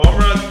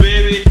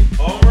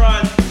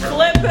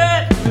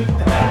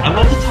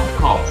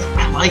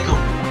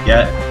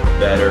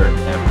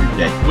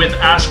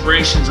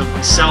aspirations of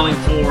selling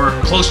for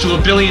close to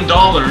 $1 billion.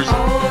 All you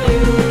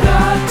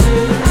got to do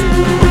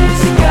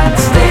is you got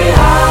to stay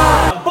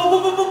high.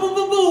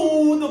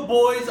 The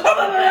boys are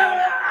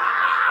back.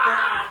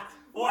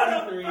 What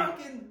a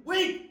fucking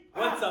week!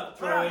 What's up,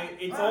 Troy?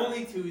 It's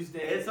only Tuesday.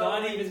 It's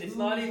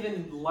not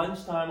even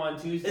lunchtime on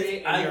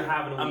Tuesday, and you're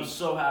having a week. I'm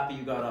so happy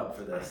you got up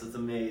for this. It's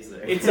amazing.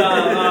 It's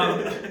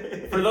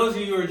for those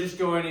of you who are just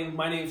joining,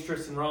 my name's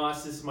Tristan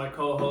Ross. This is my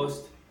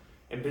co-host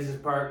and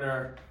business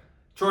partner,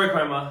 Troy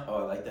Crema. Oh,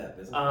 I like that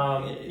business.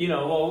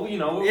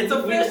 It's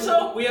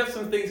official. We have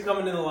some things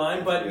coming in the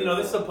line, but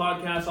this is a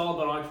podcast all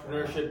about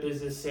entrepreneurship,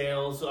 business,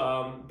 sales,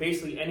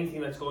 basically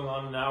anything that's going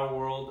on in our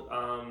world.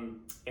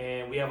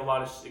 And we have a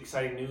lot of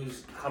exciting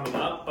news coming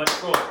up. But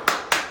Troy,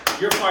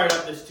 you're fired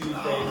up this Tuesday.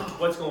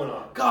 What's going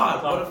on?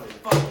 God, what a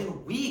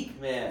fucking week,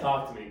 man.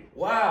 Talk to me.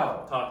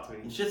 Wow. Talk to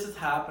me. It's just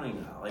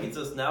happening now. Like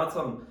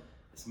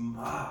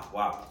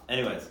wow.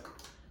 Anyways,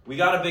 we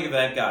got a big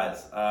event,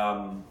 guys.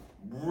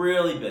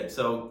 Really big.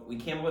 So we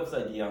came up with this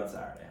idea on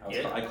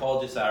Saturday. I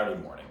called you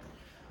Saturday morning.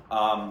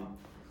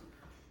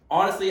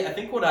 Honestly, I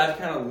think what I've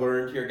kind of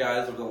learned here,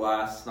 guys, over the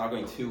last, not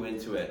going too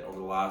into it, over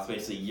the last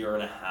basically year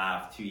and a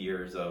half, 2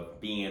 years of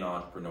being an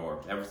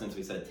entrepreneur, ever since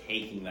we said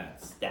taking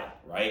that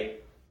step,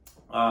 right?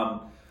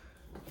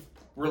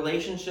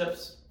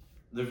 Relationships,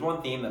 there's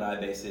one theme that I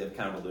basically have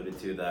kind of alluded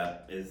to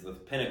that is the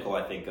pinnacle,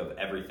 I think, of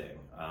everything,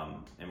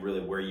 and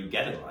really where you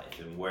get in life,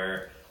 and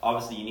where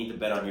obviously you need to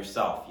bet on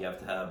yourself. You have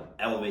to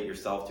elevate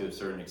yourself to a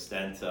certain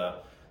extent to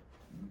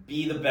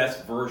be the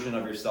best version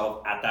of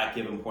yourself at that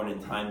given point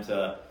in time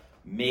to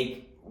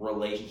make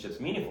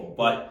relationships meaningful.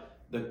 But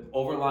the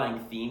overlying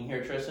theme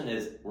here, Tristan,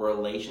 is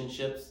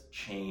relationships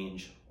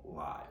change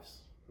lives.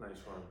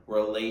 Nice one.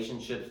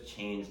 Relationships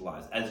change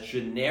lives. As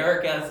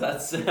generic as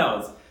that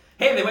sounds,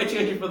 hey, they might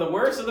change it for the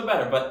worse or the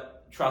better,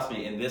 but trust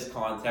me, in this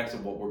context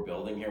of what we're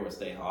building here with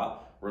Stay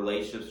Hot,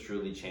 relationships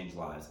truly change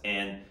lives.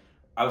 And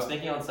I was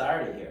thinking on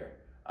Saturday here,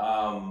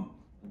 how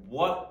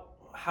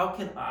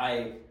can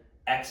I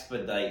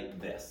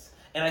expedite this?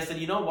 And I said,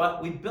 you know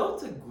what? We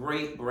built a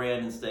great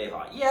brand in Stay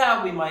Hot.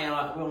 Yeah, we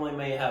only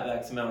may have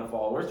X amount of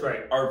followers.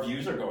 Right. Our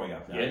views are going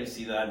up now. Yeah. You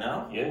see that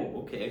now? Yeah. Oh,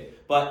 okay.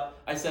 But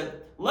I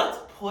said, let's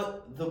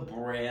put the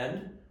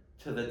brand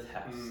to the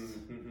test.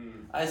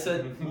 Mm-hmm. I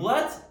said,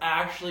 let's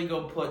actually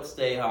go put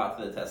Stay Hot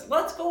to the test.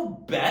 Let's go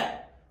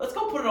bet. Let's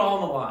go put it all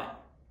on the line.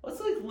 Let's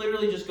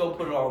literally just go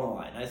put it all on the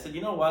line. I said,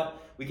 you know what?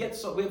 We've had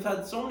so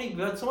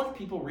much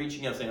people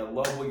reaching out saying, I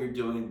love what you're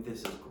doing.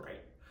 This is great.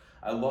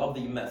 I love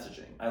the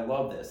messaging. I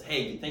love this.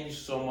 Hey, thank you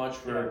so much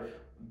for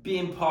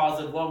being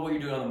positive. Love what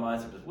you're doing on the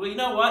mindset. Well, you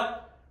know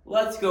what?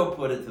 Let's go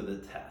put it to the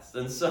test.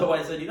 And so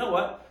I said, you know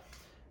what?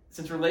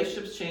 Since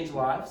relationships change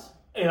lives.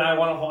 And I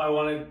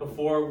want to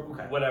before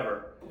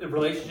whatever.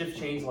 Relationships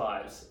change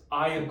lives.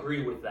 I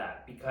agree with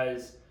that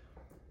because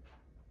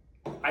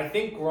I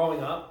think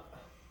growing up,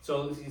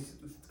 so this is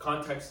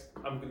context,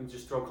 I'm going to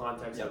just throw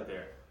context out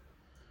there.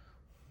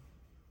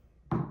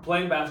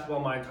 Playing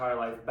basketball my entire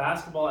life,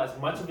 basketball, as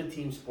much of a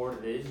team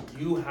sport it is,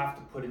 you have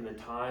to put in the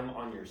time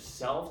on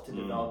yourself to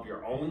develop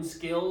your own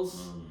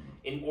skills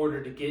in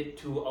order to get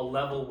to a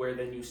level where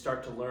then you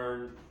start to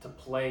learn to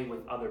play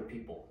with other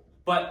people.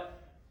 But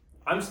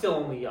I'm still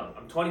only young.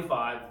 I'm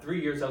 25,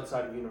 3 years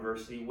outside of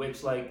university,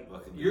 which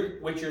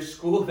your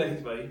school,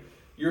 thanks buddy,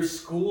 your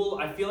school,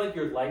 I feel like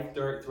your life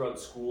throughout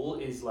school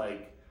is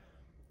like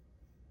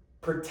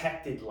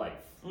protected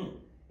life.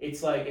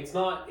 It's like,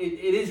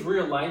 it is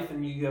real life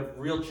and you have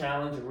real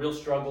challenge and real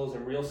struggles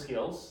and real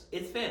skills.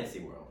 It's fantasy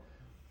world.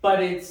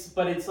 But it's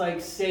like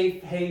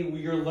safe, hey,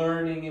 you're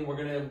learning and we're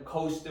going to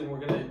coast and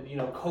we're going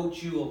to,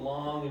 coach you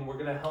along and we're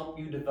going to help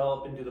you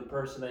develop into the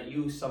person that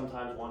you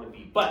sometimes want to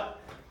be. But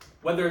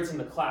whether it's in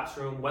the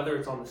classroom, whether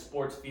it's on the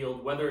sports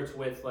field, whether it's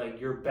with like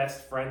your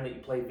best friend that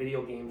you play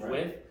video games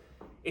with,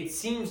 it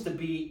seems to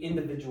be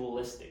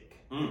individualistic,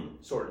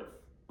 sort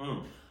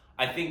of.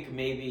 I think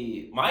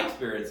maybe my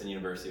experience in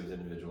university was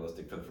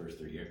individualistic for the first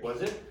 3 years.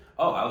 Was it?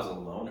 Oh, I was a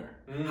loner.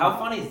 How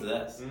funny is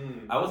this?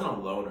 I wasn't a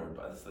loner,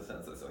 but that's the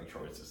sense that's like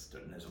Troy's just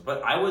stood in his.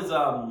 But I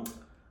wasn't,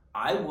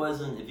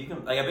 if you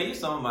can, like, I bet you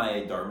some of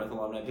my Dartmouth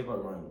alumni people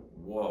are going,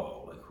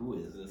 whoa, like,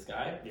 who is this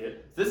guy? Yeah.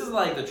 This is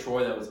like the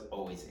Troy that was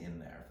always in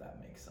there, if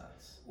that makes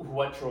sense.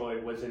 What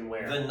Troy was in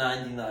where? The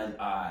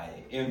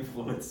 99i,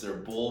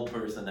 influencer, bold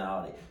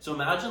personality. So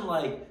imagine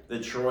like the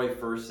Troy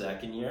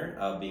second year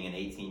of being an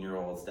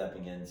 18-year-old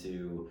stepping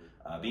into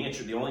being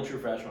the only true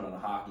freshman on a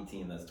hockey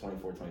team that's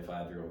 24,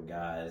 25-year-old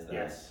guys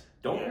that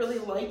don't really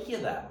like you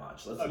that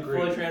much. Let's be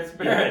fully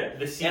transparent.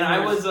 The seniors, and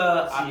I was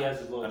see as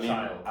a little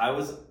child. I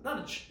was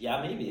not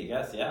maybe, I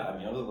guess, yeah. I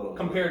mean, I was a little...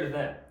 Compared to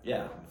them.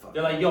 Yeah.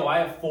 They're like, yo, I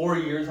have 4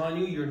 years on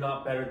you, you're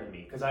not better than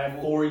me, because I have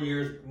 4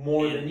 years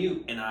more than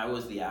you. And I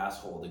was the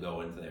asshole to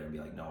go into there and be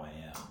like, no, I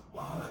am.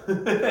 Wow.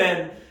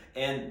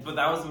 But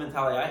that was the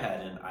mentality I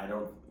had, and I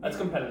don't... That's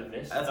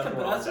competitiveness.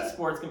 That's just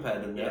sports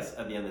competitiveness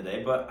at the end of the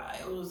day, but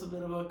I was a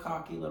bit of a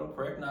cocky little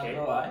prick, not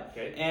gonna lie.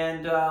 Okay.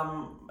 And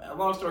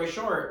long story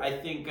short, I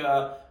think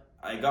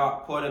I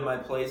got put in my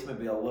place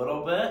maybe a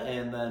little bit,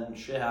 and then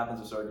shit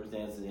happens with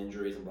circumstances,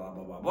 injuries, and blah,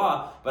 blah, blah,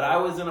 blah. But I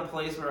was in a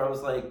place where I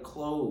was like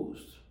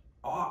closed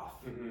off.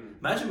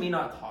 Imagine me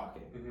not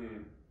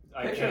talking.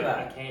 Picture that.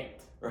 I can't.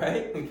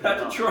 Right?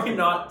 Imagine Troy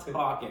not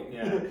talking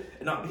Yeah. and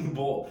not being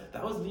bold.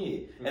 That was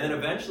me. And then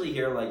eventually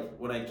here, like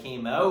when I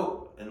came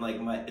out and like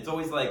it's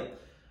always like,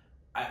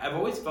 I've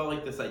always felt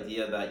like this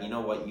idea that, you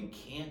know what, you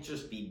can't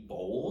just be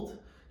bold.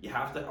 You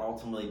have to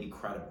ultimately be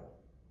credible.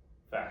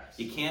 Facts.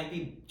 You can't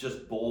be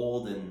just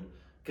bold and,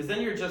 because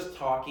then you're just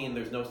talking and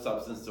there's no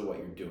substance to what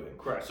you're doing.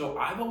 Correct. So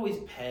I've always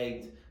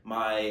pegged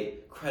my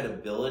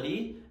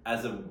credibility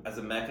as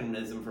a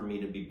mechanism for me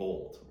to be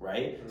bold,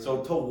 right?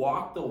 So to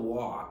walk the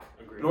walk,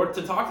 Agreed. in order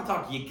to talk the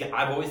talk,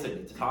 I've always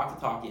said to talk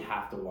the talk, you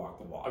have to walk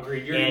the walk.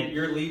 Agreed.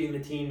 You're leading the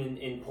team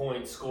in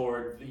points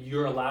scored.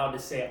 You're allowed to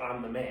say,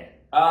 I'm the man.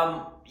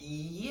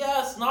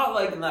 Yes, not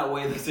like in that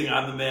way, this thing,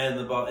 I'm the man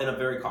in a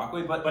very cocky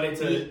way, but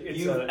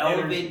you've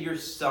elevated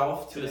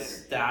yourself to a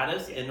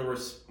status and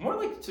more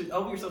like to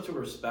elevate yourself to a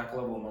respect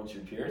level amongst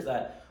your peers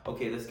that,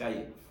 okay, this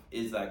guy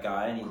is that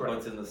guy and he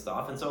puts in the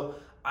stuff. And so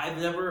I've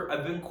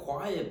been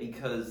quiet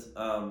because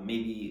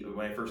maybe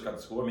when I first got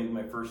to school, or maybe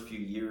my first few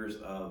years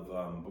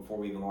of before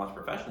we even launched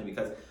professionally,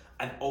 because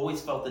I've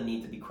always felt the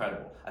need to be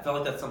credible. I felt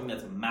like that's something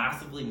that's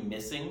massively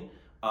missing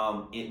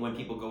when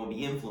people go and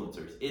be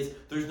influencers, is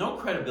there's no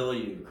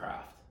credibility to your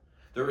craft.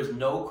 There is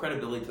no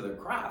credibility to their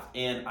craft.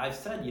 And I've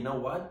said, you know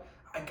what?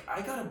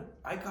 I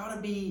gotta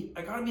be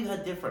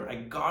that different. I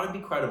gotta be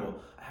credible.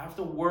 I have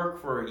to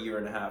work for a year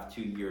and a half,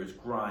 2 years,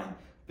 grind,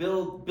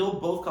 build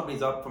both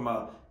companies up from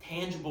a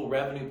tangible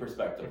revenue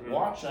perspective.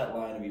 Watch that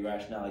line of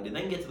irrationality, and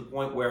then get to the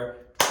point where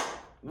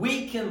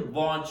we can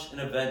launch an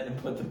event and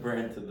put the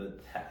brand to the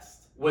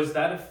test. Was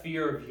that a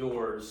fear of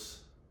yours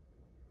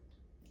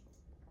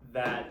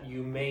that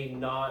you may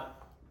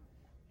not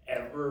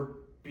ever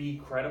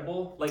be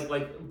credible? Like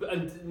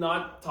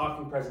not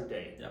talking present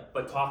day,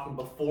 but talking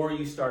before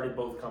you started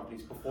both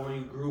companies, before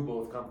you grew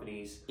both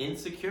companies.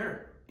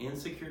 Insecure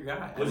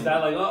guy. Was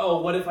that like,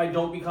 what if I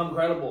don't become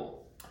credible?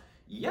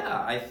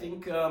 Yeah, I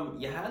think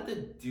you had to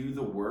do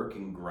the work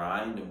and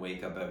grind and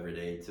wake up every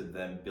day to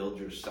then build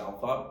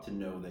yourself up to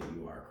know that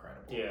you are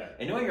credible. Yeah.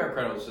 And knowing you are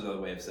credible is another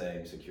way of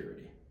saying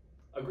security.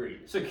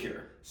 Agreed.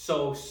 Secure.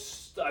 So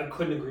I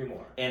couldn't agree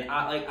more. And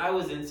I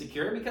was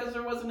insecure because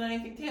there wasn't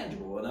anything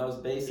tangible, and I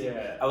was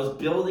I was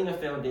building a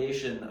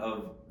foundation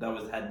I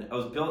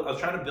was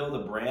trying to build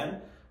a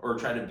brand or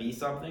try to be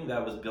something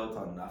that was built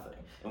on nothing.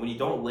 And when you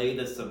don't lay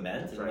the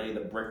cement and lay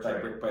the brick by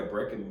brick by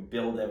brick and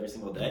build every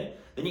single day,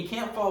 then you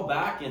can't fall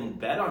back and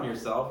bet on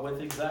yourself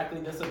with exactly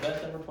this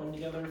event that we're putting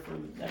together for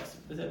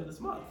the end of this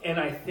month. And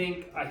I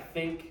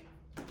think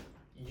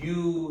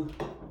you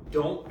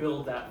don't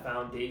build that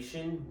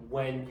foundation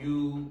when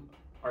you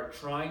are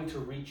trying to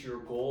reach your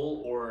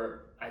goal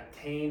or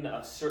attain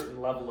a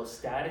certain level of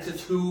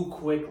status too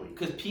quickly.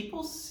 Because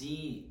people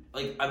see,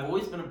 like, I've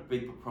always been a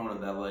big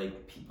proponent that,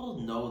 like,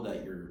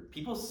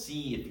 people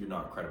see if you're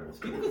not credible.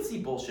 People can see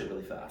bullshit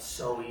really fast.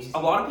 So easy. A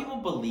lot of people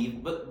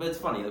believe, but it's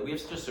funny, like, we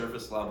have such a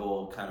surface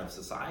level kind of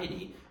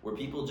society where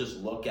people just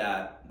look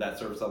at that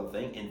surface level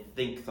thing and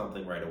think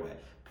something right away.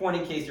 Point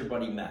in case your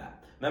buddy Matt.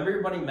 Remember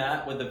your buddy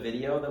Matt with the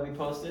video that we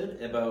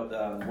posted about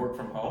work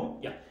from home?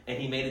 Yeah. And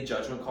he made a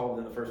judgment call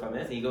within the first 5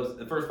 minutes. And he goes,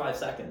 the first 5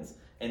 seconds.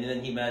 And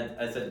then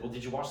I said, well,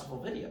 did you watch the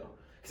full video?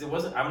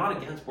 Because I'm not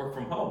against work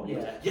from home. He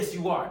goes, yes,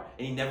 you are.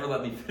 And he never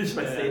let me finish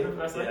my statement.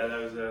 That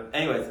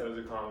was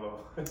a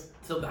combo.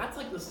 So that's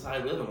like the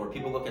society we live in where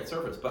people look at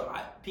surface. But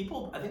I think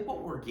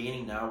what we're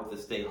gaining now with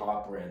the Stay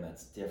Hot brand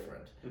that's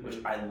different, which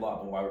I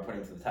love and why we're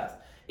putting it to the test,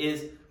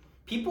 is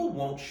people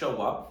won't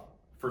show up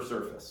for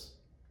surface.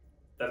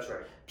 That's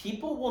right.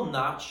 People will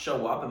not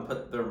show up and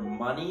put their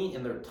money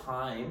and their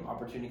time,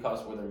 opportunity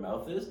cost where their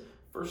mouth is,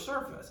 for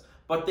surface.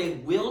 But they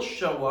will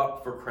show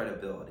up for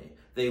credibility.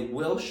 They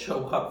will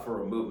show up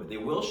for a movement. They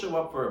will show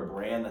up for a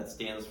brand that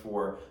stands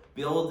for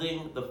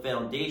building the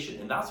foundation.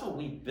 And that's what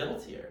we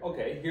built here.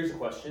 Okay, here's a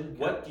question.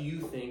 What do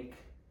you think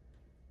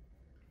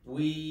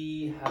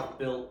we have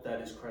built that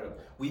is credible?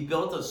 We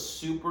built a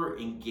super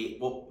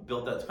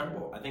built that's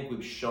credible. I think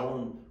we've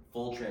shown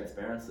full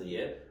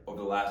transparency over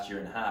the last year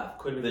and a half.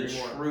 The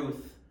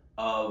truth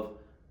of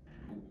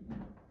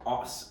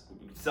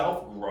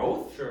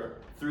self-growth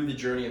through the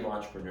journey of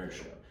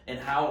entrepreneurship and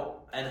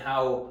how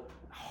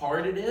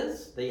hard it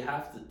is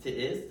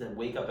to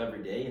wake up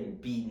every day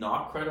and be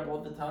not credible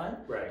at the time,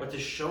 but to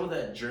show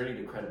that journey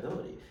to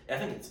credibility. I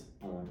think it's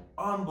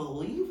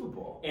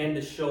unbelievable. And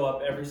to show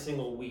up every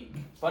single week.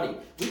 Buddy,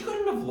 we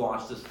couldn't have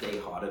launched the Stay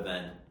Hot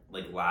event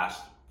like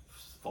last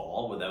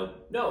fall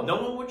without no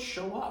one would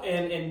show up,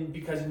 and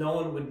because no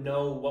one would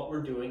know what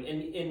we're doing,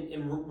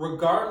 and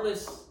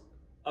regardless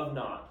or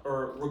not,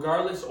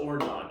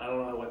 I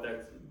don't know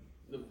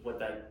what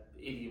that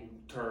idiom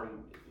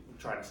term I'm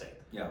trying to say.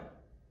 Yeah.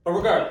 But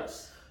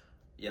regardless.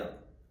 Yeah.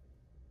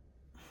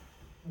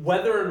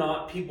 Whether or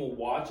not people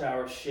watch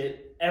our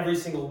shit every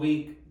single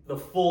week the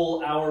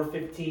full hour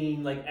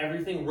 15, like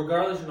everything,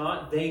 regardless or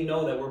not, they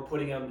know that we're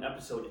putting out an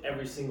episode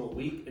every single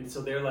week, and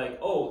so they're like,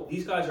 oh,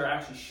 these guys are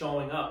actually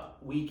showing up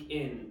week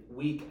in,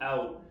 week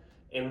out,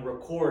 and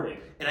recording.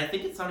 And I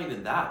think it's not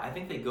even that. I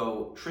think they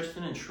go,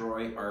 Tristan and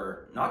Troy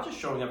are not just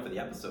showing up for the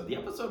episode. The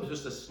episode is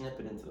just a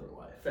snippet into their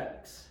life.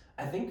 Facts.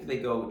 I think they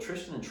go,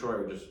 Tristan and Troy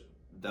are just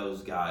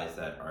those guys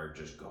that are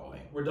just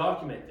going. We're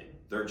documenting.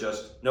 They're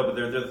just, no, but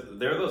they're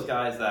those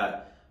guys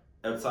that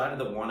outside of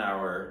the 1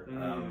 hour,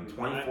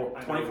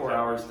 24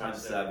 hours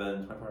times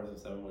 7, 24 hours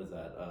times 7, what is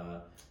that?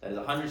 That is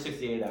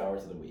 168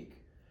 hours of the week.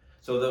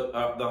 So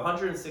the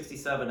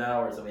 167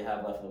 hours that we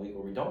have left in the week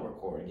where we don't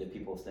record and give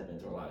people a snippet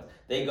into our lives,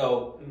 they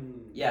go,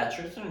 yeah,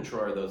 Tristan and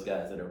Troy are those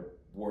guys that are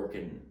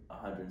working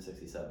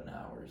 167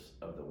 hours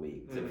of the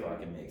week to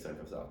fucking make something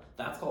for themselves.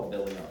 That's called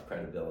building up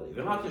credibility.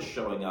 They're not just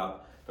showing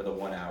up for the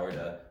 1 hour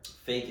to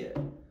fake it.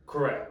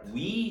 Correct.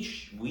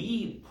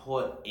 We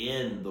put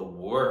in the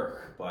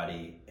work,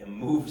 buddy, and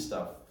move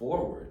stuff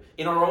forward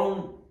in our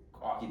own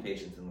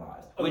occupations and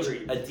lives,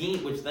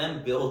 which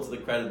then builds the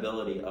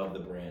credibility of the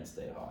brand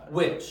Stay Hot.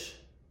 Which,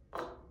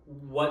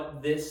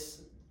 what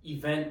this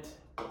event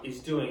is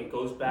doing, it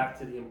goes back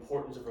to the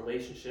importance of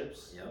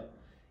relationships. Yep.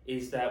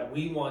 Is that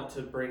we want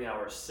to bring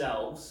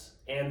ourselves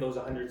and those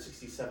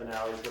 167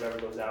 hours, whatever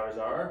those hours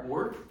are,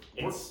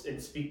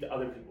 and speak to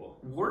other people.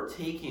 We're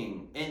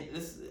taking, and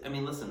this, I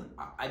mean, listen,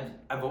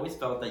 I've always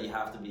felt that you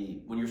have to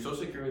be, when you're so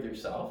secure with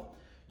yourself,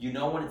 you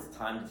know when it's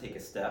time to take a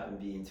step and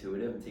be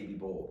intuitive and to be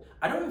bold.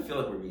 I don't even feel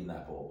like we're being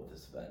that bold with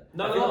this event.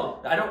 Not at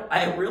all.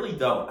 I really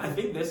don't. I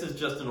think this is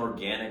just an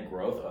organic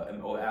growth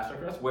aspect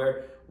for us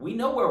where we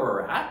know where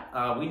we're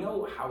at. We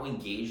know how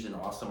engaged and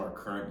awesome our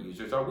current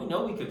users are. We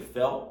know we could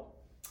fill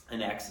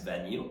an X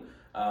venue,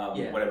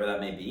 whatever that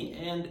may be,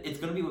 and it's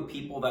going to be with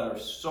people that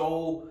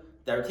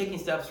are taking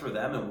steps for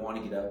them and want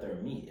to get out there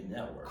and meet and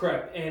network.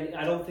 Correct, and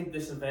I don't think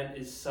this event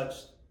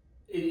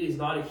is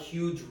not a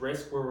huge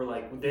risk where we're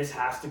like, this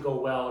has to go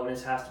well and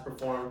this has to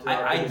perform to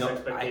our biggest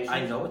expectations.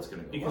 I know it's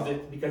going to go well.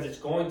 Because it's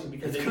going to.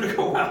 Because it's going to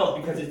go well.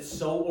 Because it's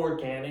so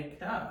organic.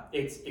 Yeah.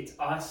 It's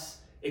us.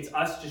 It's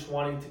us just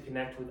wanting to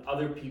connect with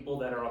other people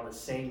that are on the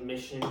same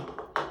mission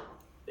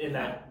and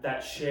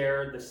that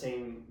share the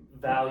same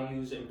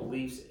values and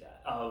beliefs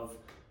of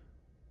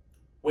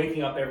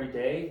waking up every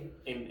day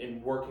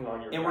and working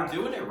on your and craft.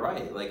 We're doing it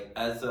right. Like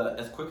as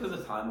quick as the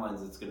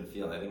timelines it's going to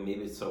feel. I think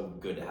maybe it's so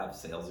good to have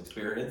sales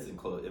experience and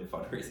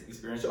fundraising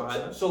experience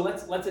behind it. So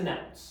let's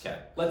announce. Okay.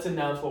 Let's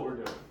announce what we're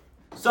doing.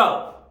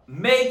 So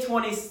May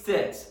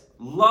 26th,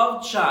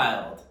 Love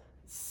Child,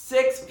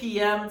 6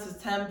 p.m. to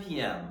 10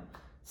 p.m.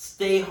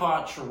 Stay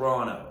Hot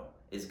Toronto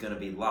is going to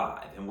be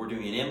live, and we're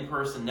doing an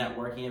in-person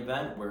networking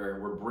event where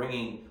we're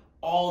bringing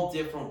all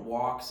different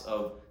walks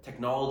of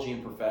technology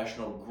and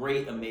professional,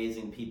 great,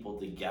 amazing people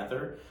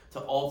together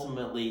to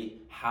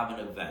ultimately have an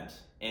event.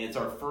 And it's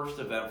our first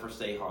event for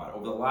Stay Hot.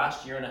 Over the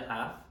last year and a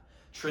half,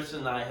 Tristan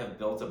and I have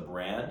built a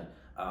brand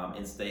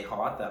in Stay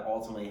Hot that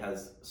ultimately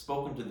has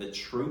spoken to the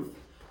truth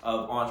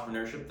of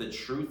entrepreneurship, the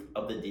truth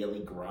of the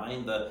daily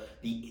grind, the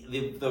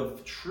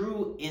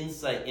true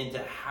insight into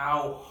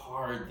how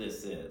hard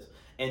this is.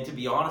 And to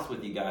be honest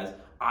with you guys,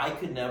 I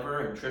could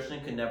never, and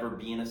Tristan could never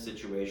be in a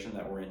situation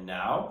that we're in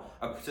now,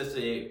 a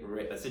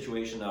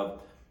situation of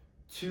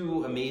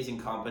two amazing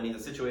companies, a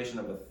situation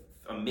of an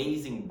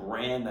amazing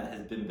brand that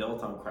has been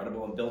built on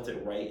credible and built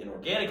it right and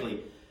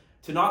organically,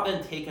 to not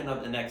then take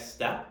the next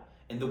step.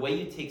 And the way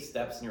you take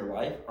steps in your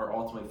life are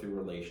ultimately through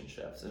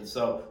relationships. And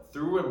so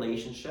through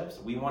relationships,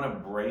 we want to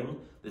bring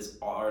this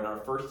in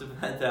our first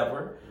event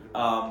ever,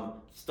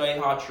 Stay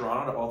Hot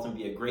Toronto, to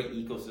ultimately be a great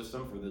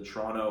ecosystem for the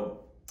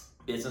Toronto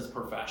business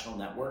professional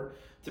network,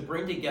 to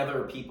bring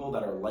together people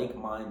that are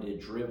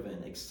like-minded,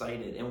 driven,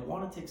 excited, and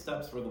want to take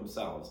steps for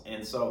themselves.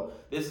 And so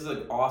this is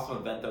an awesome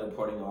event that we're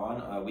putting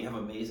on. We have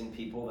amazing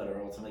people that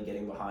are ultimately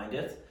getting behind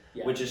it,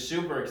 which is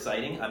super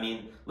exciting. I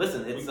mean,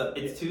 listen,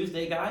 it's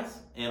Tuesday, guys,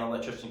 and I'll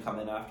let Tristan come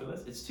in after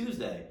this. It's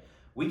Tuesday.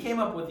 We came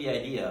up with the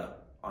idea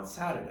on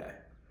Saturday.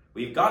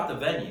 We've got the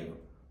venue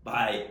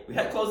we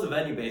had closed the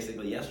venue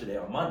basically yesterday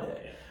on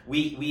Monday.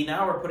 We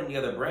now are putting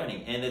together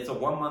branding, and it's a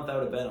 1 month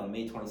out event on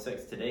May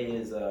 26th. Today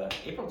is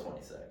April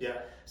 26th.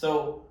 Yeah.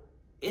 So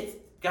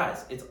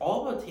it's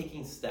all about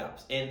taking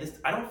steps, and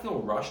I don't feel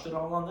rushed at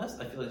all on this.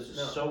 I feel like it's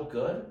just so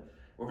good.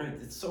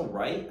 It's so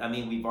right. I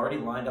mean, we've already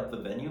lined up the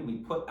venue. We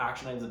put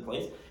action items in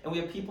place, and we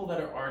have people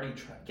that are already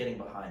getting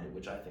behind it,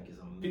 which I think is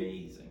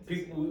amazing.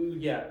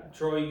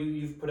 Troy,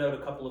 you've put out a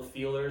couple of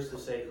feelers to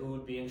say who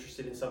would be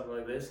interested in something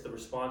like this. The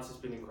response has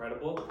been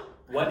incredible.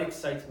 What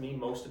excites me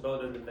most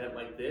about an event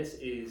like this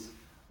is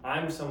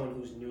I'm someone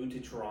who's new to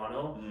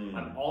Toronto.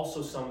 I'm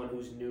also someone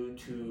who's new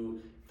to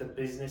the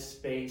business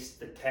space,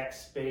 the tech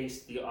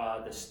space, the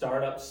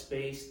startup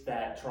space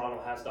that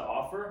Toronto has to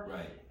offer.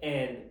 Right.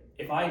 And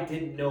if I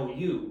didn't know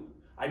you,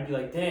 I'd be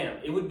like, damn,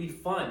 it would be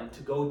fun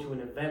to go to an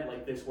event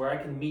like this where I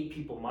can meet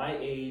people my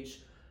age,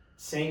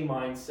 same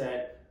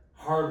mindset,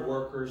 hard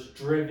workers,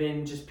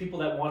 driven, just people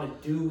that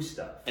want to do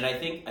stuff. And I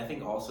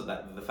think also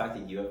that the fact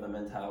that you have the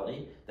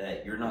mentality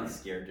that you're not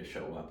scared to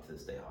show up to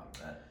Stay Hot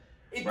event.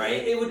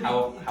 right? It would be,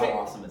 how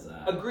awesome is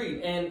that?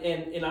 Agreed.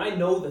 And I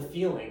know the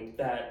feeling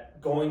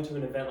that going to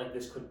an event like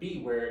this could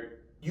be, where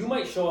you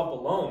might show up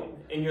alone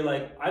and you're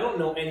like, I don't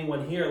know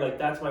anyone here. Like,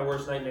 that's my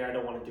worst nightmare. I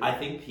don't want to do it. I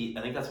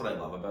think that's what I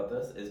love about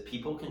this is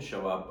people can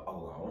show up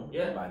alone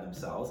and by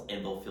themselves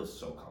and they'll feel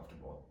so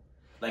comfortable.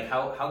 Like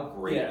how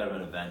great of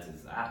an event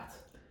is that?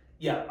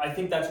 Yeah, I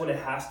think that's what it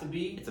has to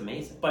be. It's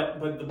amazing. But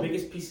the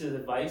biggest piece of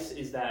advice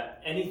is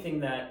that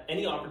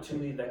any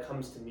opportunity that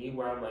comes to me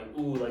where I'm like,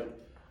 ooh, like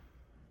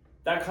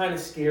that kind of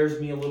scares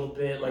me a little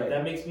bit. Like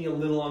that makes me a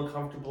little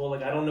uncomfortable.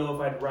 Like I don't know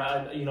if I'd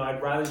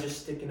rather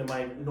just stick into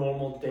my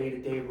normal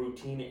day-to-day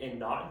routine and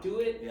not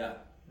do it. Yeah.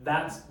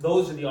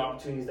 Those are the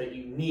opportunities that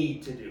you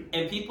need to do.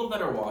 And people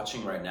that are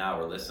watching right now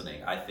or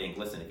listening, I think,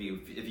 listen, if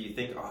you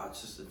think, oh,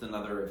 it's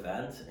another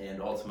event,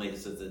 and ultimately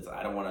it's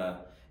I don't want to,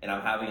 and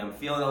I'm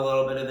feeling a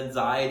little bit of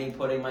anxiety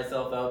putting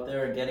myself out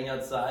there and getting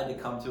outside to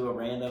come to a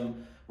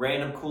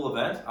random cool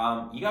event.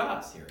 You got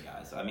us here,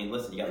 guys. I mean,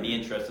 listen, you got me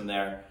interested in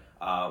there.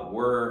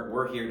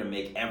 We're here to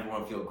make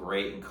everyone feel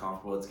great and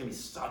comfortable. It's gonna be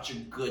such a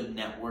good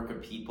network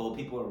of people.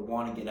 People are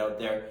want to get out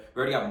there.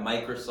 We already got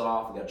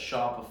Microsoft, we got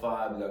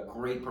Shopify, we got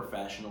great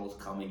professionals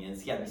coming in.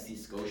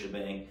 CIBC,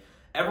 Scotiabank.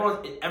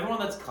 Everyone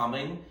that's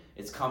coming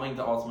is coming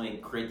to ultimately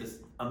create this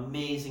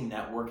amazing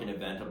network and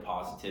event of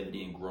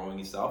positivity and growing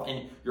yourself.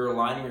 And you're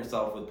aligning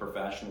yourself with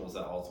professionals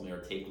that ultimately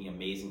are taking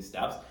amazing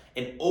steps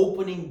and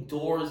opening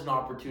doors and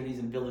opportunities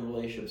and building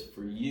relationships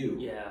for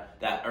you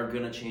that are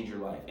going to change your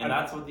life. And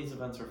that's what these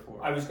events are for.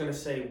 I was going to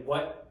say,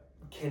 what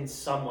can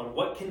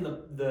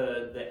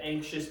the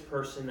anxious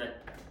person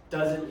that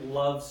doesn't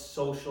love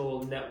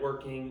social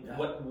networking,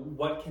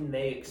 what can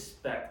they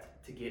expect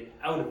to get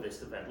out of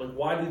this event? Like,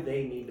 why do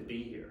they need to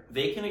be here?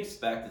 They can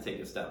expect to take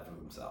a step for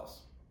themselves.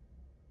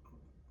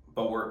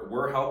 But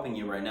we're helping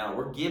you right now.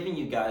 We're giving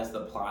you guys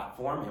the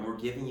platform, and we're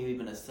giving you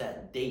even a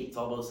set date. It's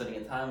all about setting a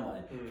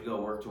timeline to go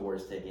work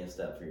towards taking a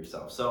step for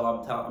yourself. So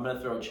I'm going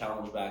to throw a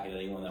challenge back at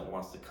anyone that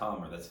wants to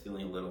come or that's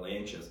feeling a little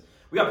anxious.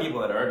 We got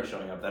people that are already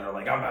showing up that are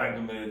like, I'm not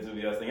committed to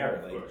the best thing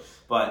ever. Like,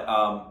 but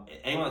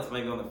anyone that's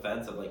maybe on the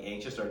fence of like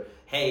anxious or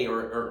hey,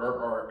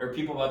 or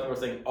people like people are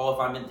saying, oh, if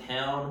I'm in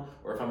town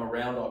or if I'm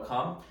around, I'll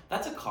come.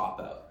 That's a cop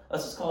out.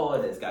 Let's just call it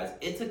what it is, guys.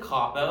 It's a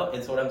cop-out,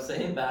 and so what I'm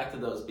saying back to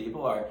those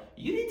people are,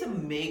 you need to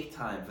make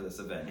time for this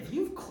event. If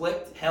you've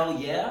clicked hell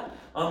yeah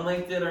on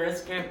LinkedIn or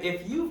Instagram,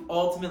 if you've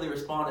ultimately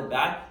responded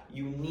back,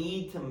 you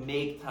need to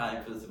make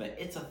time for this event.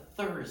 It's a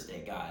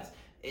Thursday, guys.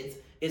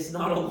 It's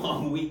not a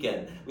long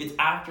weekend. It's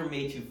after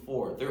May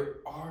 24. There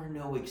are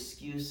no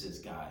excuses,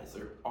 guys.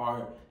 There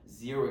are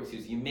zero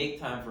excuses. You make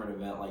time for an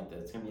event like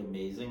this. It's going to be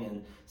amazing.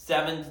 And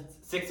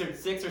 6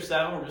 or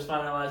 7, we're just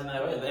finalizing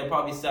that way. And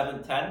probably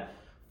 7, 10.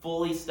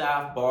 Fully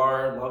staffed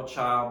bar, love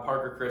child,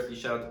 Parker Christie,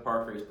 shout out to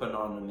Parker, he's putting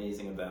on an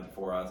amazing event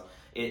for us.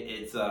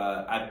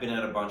 I've been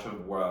at a bunch of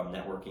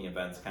networking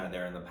events kind of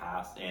there in the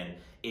past, and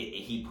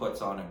he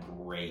puts on a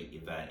great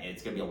event. And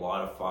it's going to be a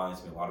lot of fun, it's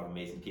going to be a lot of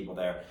amazing people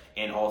there,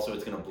 and also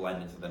it's going to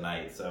blend into the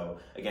night. So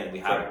again,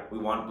 we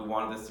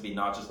wanted this to be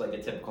not just like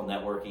a typical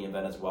networking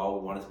event as well.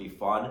 We want it to be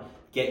fun.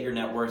 Get your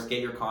networks,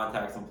 get your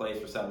contacts in place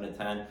for 7 to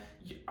 10.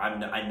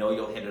 I know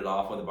you'll hit it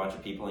off with a bunch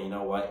of people, and you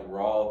know what?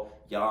 We're all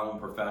young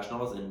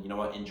professionals, and you know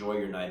what? Enjoy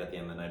your night at the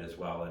end of the night as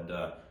well, and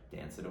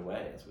dance it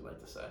away, as we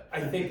like to say.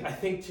 I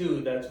think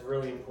too that's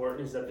really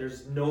important is that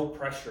there's no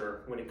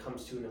pressure when it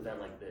comes to an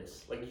event like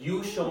this. Like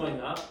you showing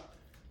up,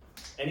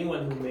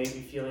 anyone who may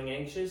be feeling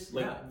anxious,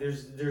 like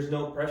there's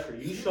no pressure.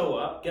 You show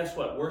up, guess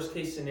what? Worst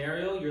case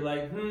scenario, you're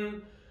like,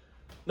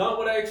 not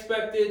what I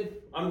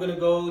expected. I'm gonna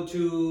go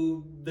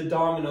to the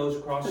Domino's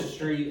across the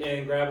street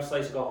and grab a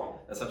slice and go home.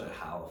 That's such a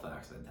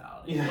Halifax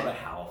mentality. What a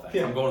Halifax.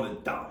 I'm going to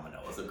the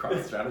Domino's across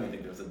the street. I don't even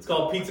think there's It's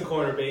called Pizza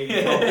Corner, baby.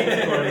 It's called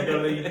Pizza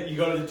Corner. You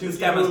go to the Tooth This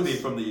guy must be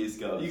from the East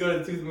Coast. You go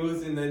to the Tooth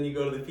Moose and then you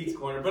go to the Pizza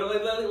Corner.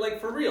 But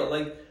like for real,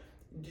 like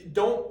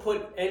don't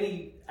put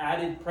any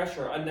added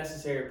pressure,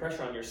 unnecessary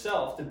pressure on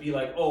yourself to be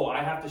like, oh,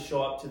 I have to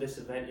show up to this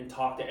event and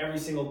talk to every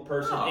single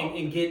person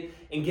and get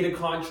a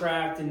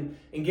contract and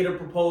get a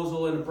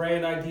proposal and a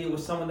brand idea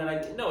with someone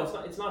that no,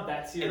 it's not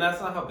that serious. And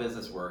that's not how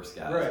business works,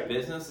 guys. Right.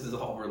 Business is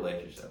all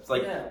relationships.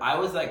 Like I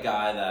was that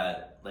guy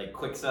that like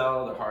quick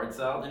sell or hard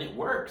sell, and it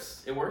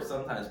works. It works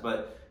sometimes,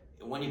 but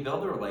when you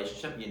build a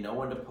relationship, you know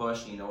when to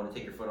push and you know when to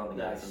take your foot on the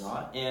gas and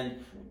not.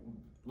 And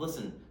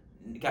listen,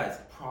 guys,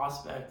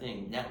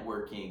 prospecting,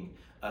 networking,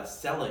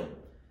 selling,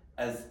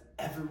 as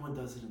everyone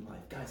does it in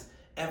life. Guys,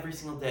 every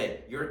single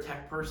day, you're a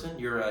tech person,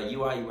 you're a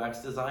UI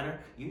UX designer,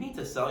 you need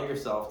to sell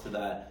yourself to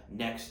that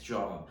next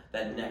job,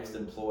 that next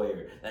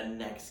employer, that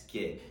next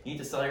gig. You need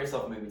to sell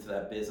yourself maybe to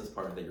that business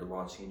partner that you're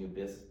launching a new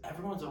business.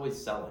 Everyone's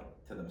always selling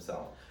to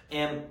themselves.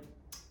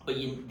 But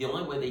the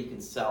only way that you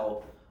can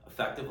sell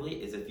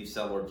effectively is if you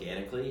sell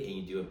organically and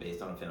you do it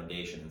based on a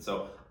foundation. And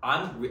so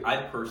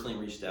I've personally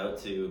reached out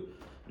to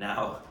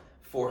now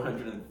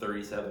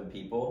 437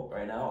 people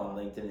right now on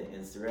LinkedIn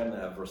and Instagram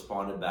that have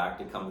responded back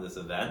to come to this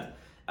event.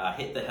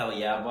 hit the hell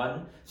yeah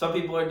button. Some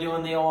people are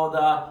doing the old,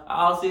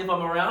 I'll see if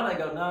I'm around. I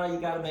go, no, you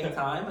got to make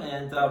time.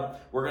 And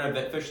we're going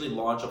to officially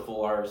launch a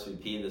full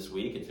RSVP this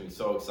week. It's going to be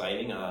so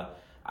exciting.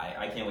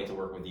 I can't wait to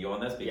work with you on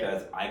this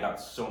because I got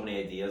so many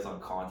ideas on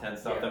content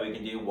stuff that we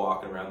can do,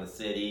 walking around the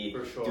city,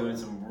 doing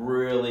some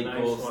really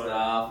cool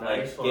stuff,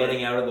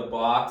 getting out of the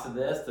box of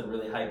this to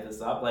really hype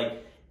this up.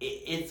 Like,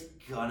 it's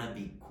gonna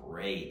be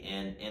great,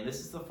 and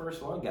this is the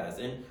first one, guys,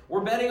 and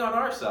we're betting on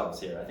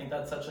ourselves here. I think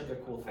that's such like a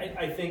cool thing.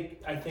 I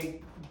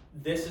think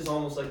this is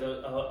almost like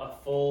a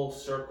full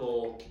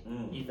circle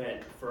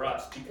event for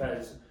us,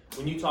 because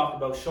when you talk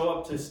about show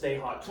up to Stay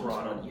Hot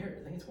Toronto, 1 year.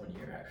 I think it's 1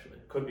 year actually.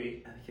 Could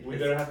be. We're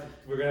gonna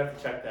have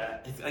to check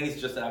that. I think it's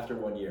just after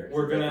 1 year.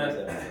 We're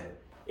gonna.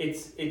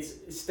 It's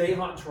Stay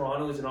Hot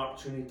Toronto is an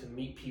opportunity to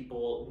meet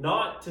people,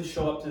 not to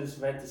show up to this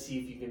event to see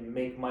if you can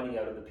make money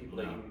out of the people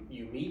that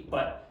you meet,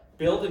 but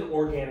build an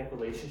organic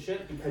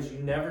relationship, because you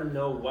never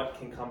know what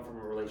can come from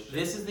a relationship.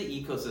 This is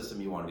the ecosystem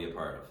you want to be a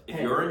part of. If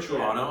you're in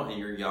Toronto and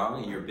you're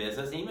young and you're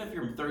business, and even if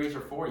you're in 30s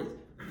or 40s,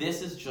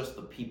 this is just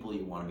the people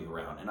you want to be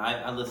around.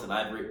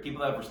 And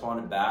people that have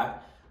responded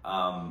back,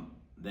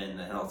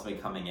 then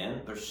ultimately coming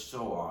in, they're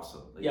so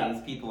awesome. Like,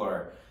 these people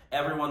are,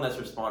 everyone that's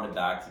responded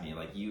back to me,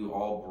 like, you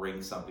all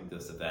bring something to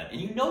this event. And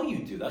you know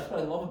you do. That's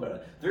what I love about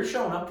it. They're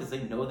showing up because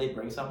they know they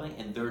bring something,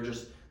 and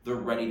they're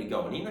ready to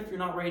go. And even if you're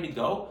not ready to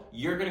go,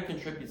 you're going to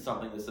contribute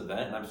something to this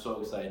event, and I'm so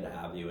excited to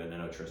have you, and I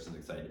know Tristan's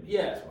excited to meet you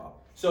as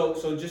well.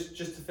 So just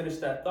to finish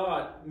that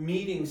thought,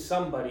 meeting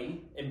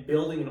somebody and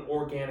building an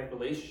organic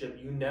relationship,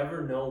 you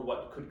never know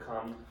what could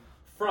come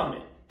from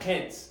it.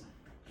 Hence,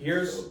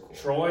 here's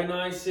Troy and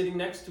I sitting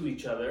next to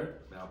each other.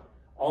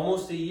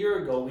 Almost a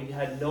year ago, we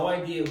had no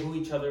idea who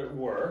each other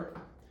were.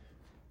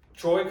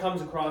 Troy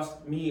comes across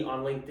me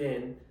on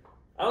LinkedIn.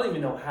 I don't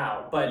even know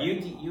how, but you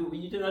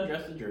did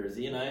undress the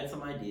jersey, and I had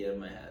some idea in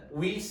my head.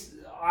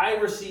 I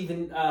received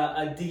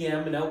a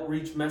DM, an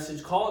outreach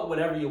message, call it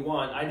whatever you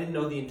want. I didn't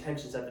know the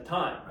intentions at the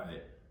time.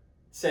 Right.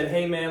 Said,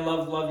 hey man,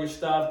 love your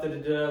stuff,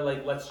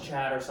 like let's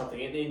chat or something.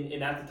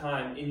 And at the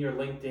time, in your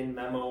LinkedIn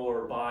memo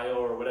or bio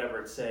or whatever,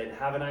 it said,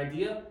 have an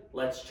idea?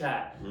 Let's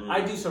chat.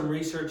 I do some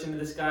research into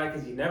this guy,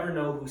 because you never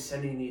know who's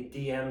sending the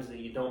DMs that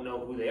you don't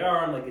know who they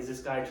are. I'm like, is this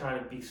guy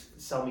trying to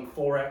sell me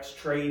Forex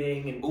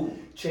trading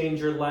and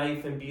change your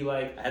life and be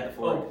like, I had the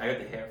Forex, I got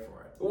the hair for it.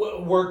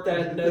 Work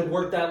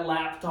that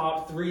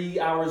laptop 3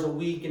 hours a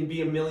week and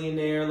be a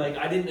millionaire. Like,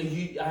 I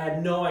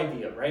had no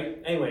idea,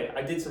 right? Anyway,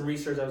 I did some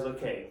research. I was like,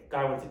 okay,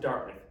 guy went to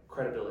Dartmouth,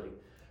 credibility.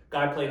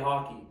 Guy played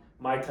hockey,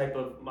 my type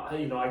of,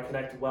 I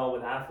connect well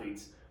with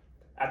athletes.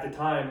 At the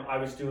time, I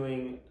was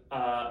doing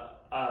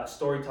a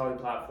storytelling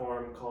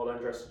platform called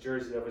Undress the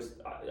Jersey. I was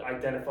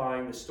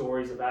identifying the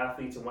stories of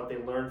athletes and what they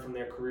learned from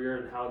their career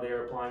and how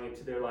they're applying it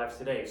to their lives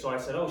today. So I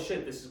said, oh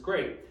shit, this is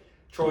great.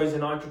 Troy's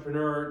an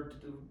entrepreneur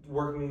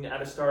working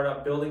at a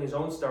startup, building his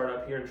own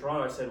startup here in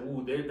Toronto. I said,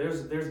 ooh,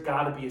 there's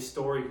got to be a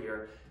story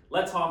here.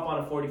 Let's hop on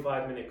a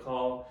 45-minute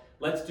call.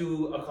 Let's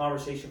do a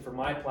conversation for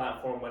my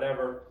platform,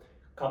 whatever.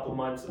 A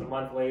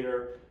month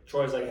later,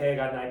 Troy's like, hey, I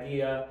got an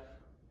idea.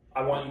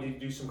 I want you to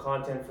do some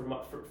content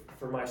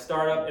for my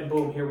startup. And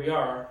boom, here we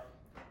are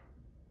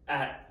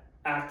at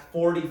Act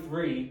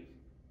 43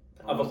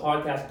 of a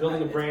podcast,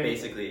 building a brand,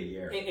 basically a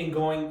year, and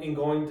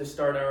going to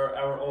start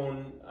our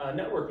own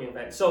networking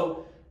event.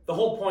 So the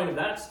whole point of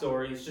that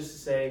story is just to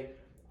say,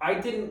 I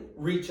didn't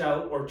reach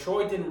out, or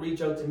Troy didn't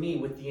reach out to me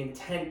with the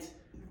intent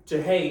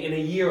to, hey, in a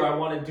year I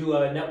want to do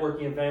a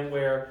networking event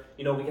where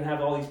we can have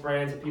all these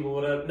brands and people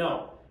would.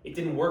 No, it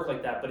didn't work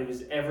like that. But it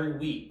was every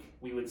week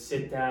we would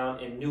sit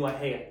down and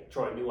hey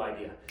Troy, new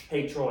idea.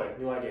 Hey Troy,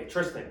 new idea.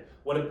 Tristan,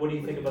 what do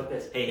you think about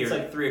this? Hey, here's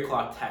like 3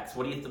 o'clock text.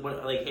 What do you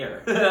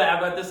here? How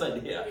about this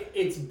idea?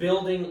 It's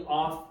building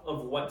off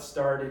of what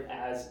started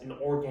as an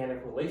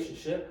organic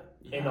relationship,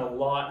 and a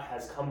lot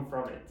has come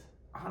from it.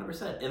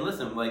 100%. And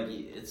listen, like,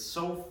 it's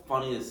so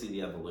funny to see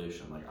the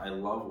evolution. Like, I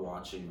love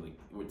watching.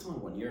 Like, it's only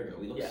 1 year ago.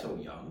 We look so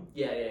young.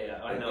 Yeah.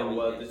 I know.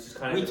 Well, this is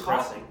kind of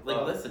depressing.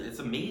 Listen, it's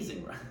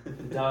amazing,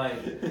 right?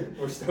 Dying.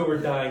 We're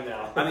dying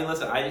now. I mean,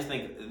 listen. I just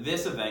think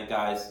this event,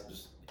 guys.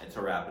 Just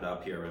to wrap it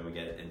up here when we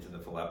get into the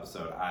full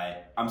episode,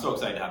 I'm so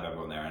excited to have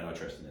everyone there. I know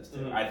Tristan is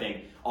too. I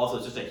think also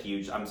it's just a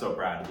huge. I'm so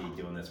proud to be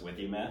doing this with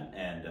you, man.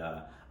 And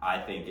I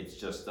think it's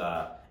just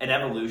an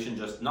evolution.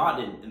 Just not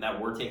in that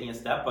we're taking a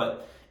step,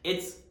 but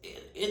it's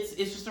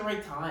just the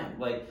right time.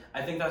 Like,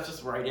 I think that's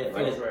just right. It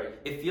feels right.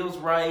 It feels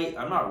right.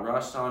 I'm not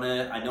rushed on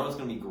it. I know it's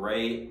gonna be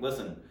great.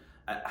 Listen,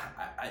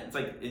 it's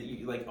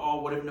like,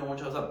 oh, what if no one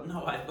shows up?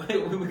 No, I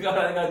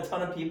got a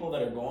ton of people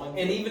that are going.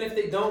 And even if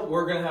they don't,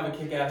 we're gonna have a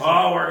kick-ass.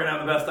 Oh, we're gonna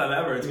have the best time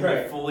ever. It's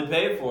gonna be fully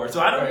paid for.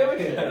 So I don't give a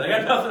shit. I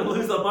got nothing to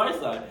lose on my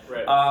side.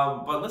 Right.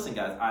 But listen,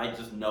 guys, I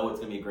just know it's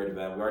gonna be a great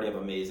event. We already have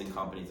amazing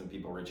companies and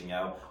people reaching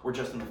out. We're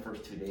just in the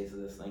first 2 days of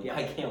this thing.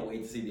 I can't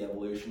wait to see the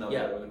evolution of it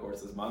over the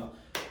course of this month.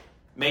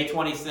 May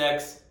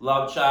 26th,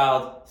 Love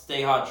Child,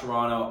 Stay Hot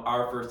Toronto,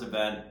 our first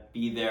event.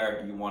 Be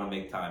there. You want to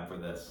make time for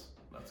this.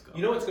 Let's go.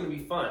 You know what's going to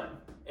be fun?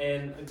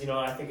 And,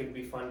 I think it'd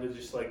be fun to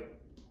just,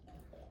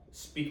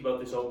 speak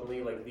about this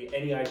openly.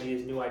 Any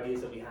ideas, new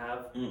ideas that we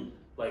have.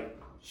 like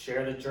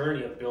share the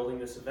journey of building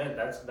this event.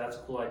 That's a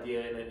cool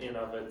idea in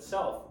of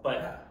itself.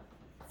 But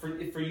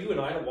for you and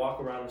I to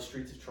walk around the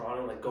streets of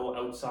Toronto, like go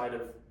outside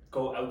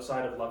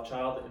of Love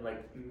Child and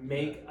like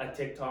make a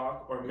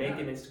TikTok or make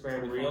an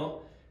Instagram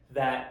reel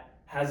that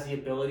has the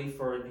ability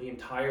for the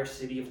entire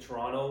city of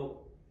Toronto,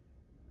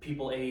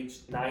 people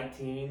aged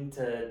 19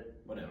 to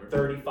whatever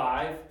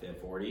 35,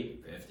 40,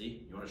 50,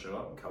 you want to show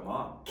up? Come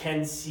on.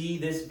 Can see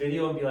this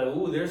video and be like,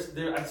 "Ooh,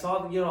 I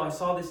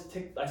saw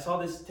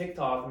this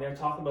TikTok and they're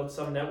talking about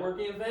some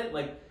networking event."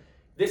 Like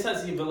this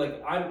has the ability,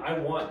 like I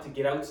want to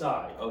get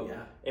outside. Oh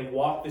yeah. And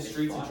walk the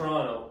streets of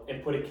Toronto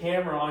and put a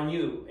camera on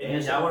you.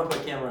 And I want to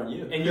put a camera on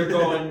you. And you're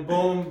going,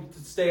 boom,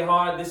 stay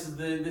hot. This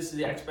is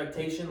the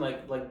expectation.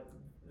 Like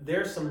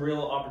there's some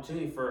real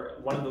opportunity for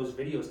one of those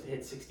videos to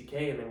hit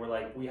 60K, and then we're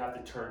like, we have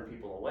to turn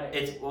people away.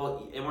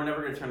 And we're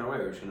never going to turn away.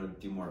 We're just going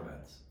to do more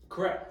events.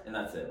 Correct. And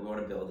that's it. We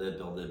want to build it,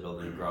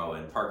 and grow.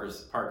 And Parker,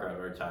 I've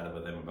already chatted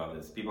with him about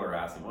this. People are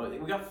asking, well,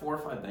 we got 4 or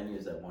 5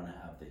 venues that want to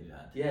have the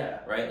event.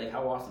 Yeah. Right? Like,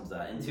 how awesome is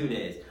that? In 2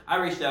 days. I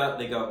reached out.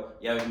 They go,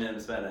 yeah, we have a minimum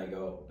spend. And I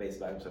go, base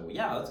back. And so, well,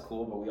 yeah, that's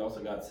cool. But we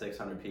also got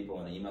 600 people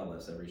on the email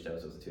list that reached out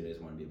to us in 2 days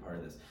want to be a part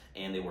of this.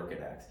 And they work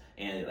at X.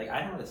 And, like,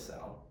 I know how to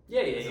sell.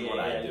 This is what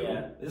I do.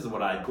 This is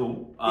what I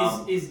do.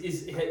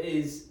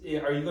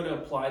 Are you going to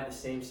apply the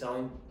same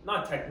selling,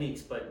 not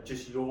techniques, but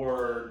just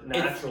your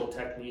natural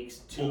techniques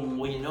to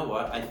well, you know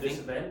what? I this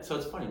think event? so.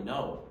 It's funny,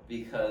 no,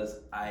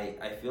 because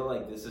I feel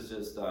like this is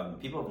just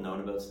people have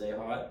known about Stay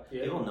Hot.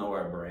 Yeah. People know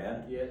our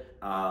brand. Yeah.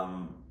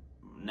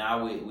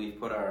 Now we've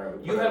put our.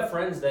 You have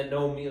friends that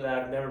know me that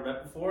I've never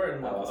met before,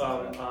 and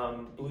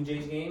awesome. Blue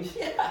Jays games.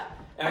 Yeah.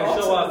 And I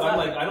show up. I'm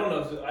like, I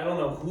don't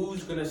know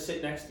who's gonna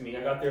sit next to me.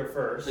 I got there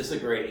first. This is a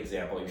great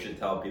example. You should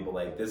tell people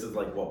like this is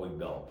like what we've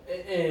built.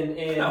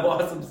 And how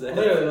awesome is that?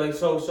 Literally, like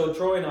so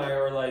Troy and I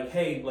are like,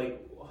 hey,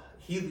 like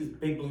he's a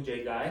big Blue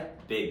Jay guy.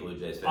 Big Blue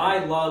Jays fan.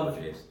 I love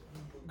Blue Jays.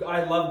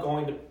 I love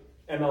going to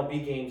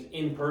MLB games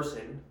in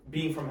person.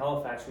 Being from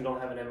Halifax, we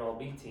don't have an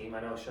MLB team. I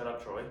know, shut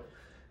up, Troy.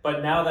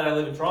 But now that I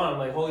live in Toronto, I'm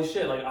like, holy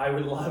shit, like I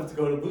would love to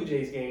go to Blue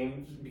Jays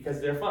games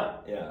because they're fun.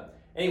 Yeah.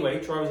 Anyway,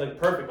 Troy was like,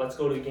 perfect, let's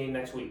go to a game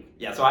next week.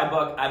 Yeah, so I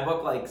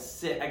book like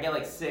I get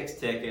like 6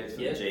 tickets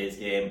for the Jays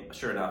game.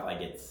 Sure enough, I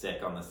get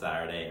sick on the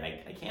Saturday.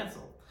 I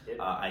cancel.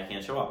 I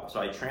can't show up. So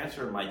I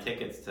transferred my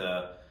tickets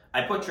to.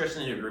 I put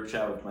Tristan in a group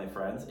chat with my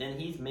friends, and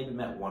he's maybe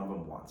met one of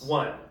them once.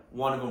 One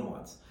of them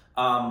once.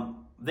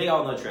 They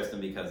all know Tristan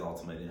because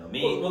ultimately they know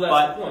me. Well,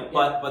 that's the point.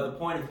 But the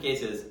point of the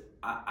case is,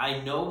 I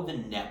know the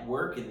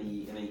network and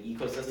the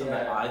ecosystem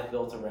that I've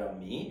built around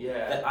me.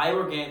 Yeah. That I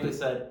organically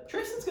said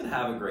Tristan's gonna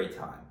have a great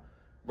time.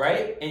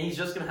 Right? And he's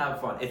just going to have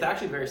fun. It's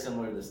actually very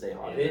similar to the Stay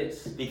Hot. It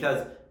is.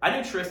 Because I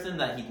knew Tristan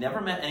that he'd never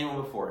met anyone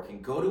before.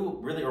 Can go to,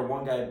 really, or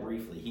one guy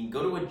briefly, he can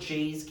go to a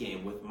Jays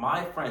game with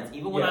my friends,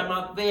 even when I'm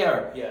not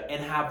there,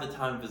 and have the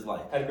time of his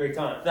life. Had a great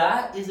time.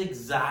 That is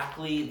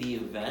exactly the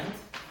event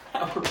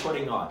that we're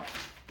putting on.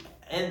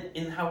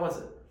 And how was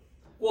it?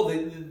 Well,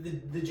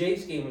 the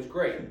Jays game was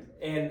great.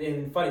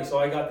 And funny, so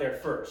I got there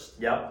first.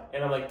 Yep.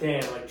 And I'm like,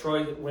 damn, like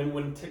Troy,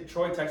 when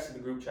Troy texted the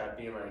group chat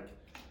being like,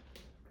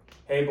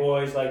 hey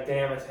boys, like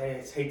damn, I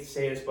hate to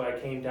say this, but I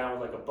came down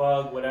with like a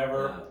bug,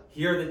 whatever. Yeah.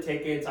 Here are the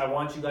tickets. I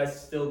want you guys to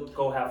still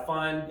go have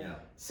fun. Yeah.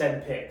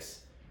 Send pics.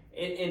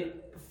 In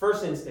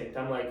first instinct,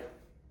 I'm like,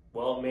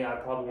 well, I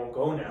probably won't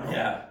go now.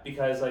 Yeah.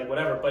 Because like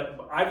whatever. But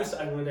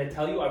when I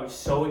tell you, I was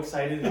so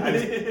excited.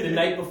 The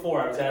night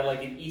before, I was at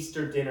like an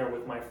Easter dinner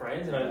with my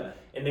friends,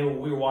 and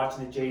we were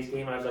watching the Jays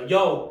game, and I was like,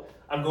 yo,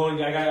 I'm going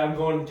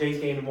to Jays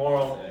game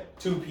tomorrow. Sick.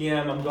 2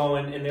 p.m. I'm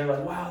going, and they're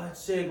like, wow, that's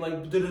sick.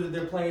 Like,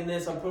 they're playing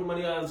this. I'm putting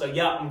money on. I was like,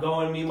 yeah, I'm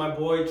going. Me and my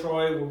boy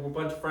Troy, we're a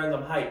bunch of friends.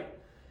 I'm hyped.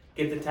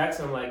 Get the text,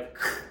 and I'm like,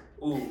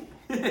 ooh.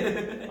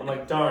 I'm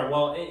like, darn.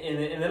 Well,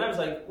 and then I was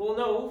like, well,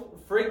 no,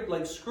 frig,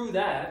 like, screw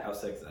that. How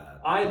sick is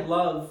that? I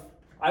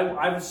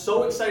was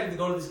so excited to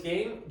go to this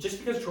game.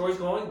 Just because Troy's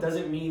going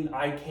doesn't mean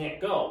I can't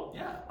go.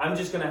 Yeah. I'm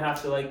just gonna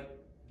have to like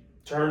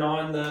turn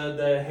on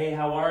the hey,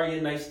 how are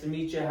you? Nice to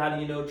meet you. How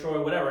do you know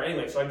Troy? Whatever.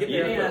 Anyway, so I get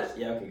there first.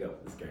 Yeah, okay, go.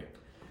 That's great.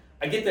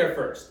 I get there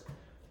first.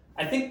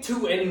 I think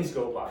 2 innings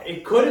go by.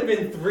 It could have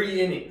been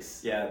 3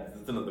 innings. Yeah,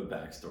 that's another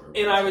backstory.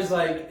 And I was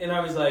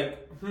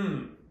like,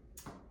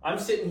 I'm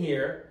sitting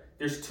here.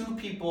 There's 2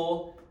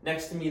 people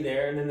next to me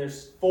there, and then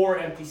there's 4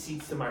 empty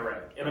seats to my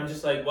right. And I'm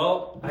just like,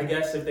 well, I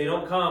guess if they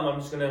don't come, I'm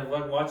just gonna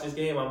watch this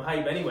game. I'm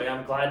hype anyway.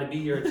 I'm glad to be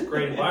here. It's a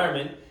great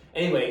environment.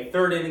 Anyway,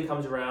 3rd inning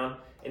comes around,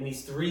 and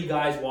these 3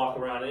 guys walk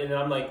around, and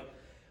I'm like,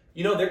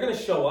 you know, they're gonna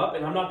show up,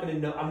 and I'm not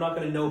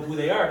gonna know who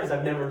they are because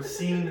I've never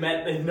seen,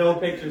 met, no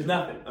pictures,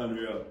 nothing.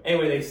 Unreal.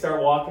 Anyway, they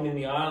start walking in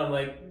the aisle. I'm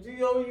like,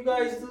 yo, you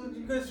guys,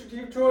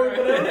 you're Troy,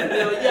 whatever. And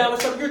they're like, yeah,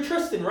 what's up? You're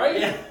Tristan, right?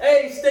 Yeah.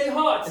 Hey, stay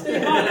hot, stay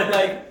hot. And I'm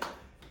like,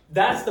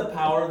 that's the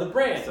power of the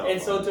brand.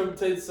 So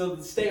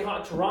to Stay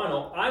Hot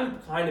Toronto, I'm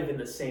kind of in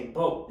the same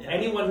boat. Yeah.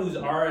 Anyone who's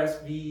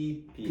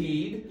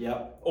RSVP'd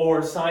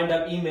or signed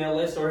up email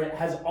list or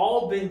has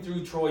all been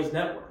through Troy's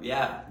network.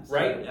 Yeah.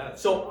 Right? True. Yeah.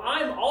 So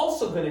I'm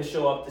also going to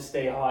show up to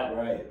Stay Hot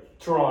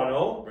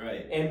Toronto.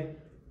 Right. And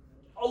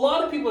a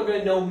lot of people are going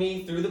to know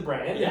me through the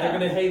brand, and Yeah. they're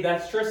going to, hey,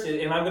 that's Tristan,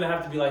 and I'm going to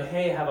have to be like,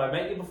 hey, have I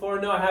met you before?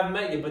 No, I haven't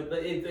met you, but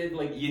it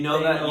like You know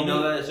they that you know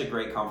me. that it's a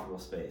great comfortable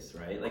space,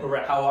 right? Like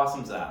Correct. how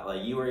awesome is that?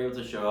 Like you were able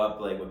to show up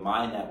like with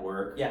my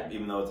network, Yeah.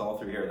 even though it's all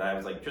through here. That I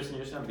was like, Tristan,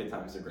 you're just gonna have a good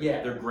time because they're great.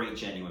 Yeah. They're great,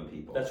 genuine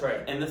people. That's right.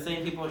 And the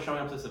same people are showing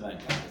up to this event,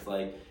 guys. It's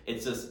like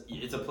it's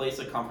a place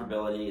of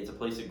comfortability. It's a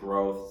place of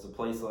growth. It's a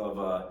place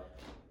of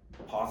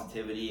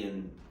positivity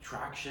and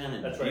traction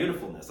and That's right.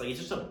 beautifulness. Like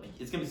it's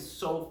gonna be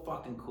so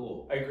fucking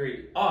cool. I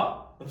agree.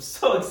 Oh, I'm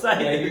so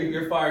excited. Yeah,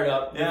 you're fired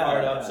up. You're Yeah,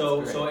 fired up. yeah,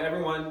 So it's so great.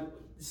 everyone,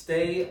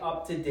 stay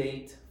up to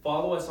date.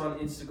 Follow us on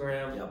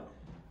Instagram. Yep.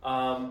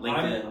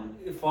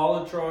 LinkedIn.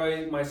 Follow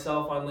Troy,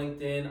 myself on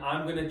LinkedIn.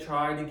 I'm gonna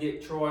try to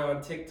get Troy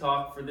on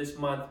TikTok for this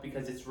month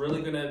because it's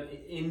really gonna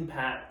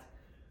impact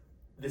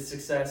the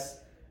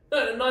success.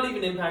 Not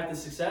even impact the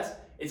success.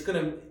 It's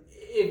gonna,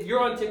 if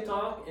you're on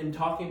TikTok and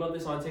talking about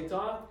this on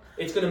TikTok,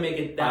 it's gonna make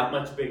it that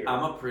much bigger.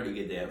 I'm a pretty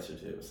good dancer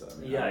too, so I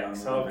mean,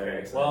 Yikes. I'm very Okay.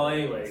 excited. Well,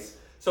 anyways,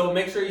 so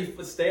make sure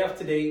you stay up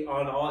to date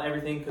on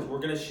everything because we're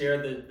gonna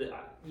share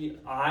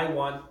I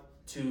want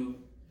to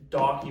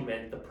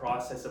document the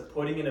process of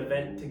putting an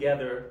event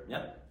together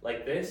Yep.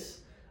 like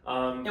this In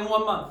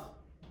 1 month.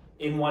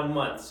 in 1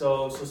 month.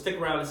 So stick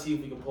around to see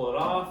if we can pull it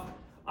off.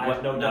 I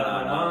have no doubt in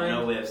my mind.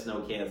 No ifs,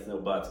 no cans, no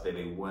buts,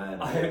 baby.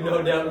 When I have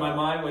no doubt in my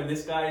mind when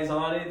this guy is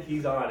on it,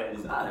 he's on it.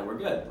 He's on it. We're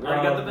good. We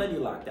already got the venue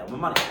locked down. With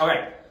money.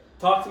 Okay.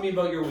 Talk to me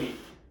about your week.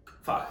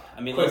 Fuck.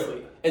 I mean, Quickly.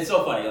 listen, it's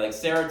so funny. Like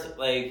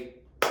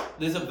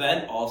this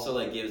event also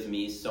like gives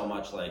me so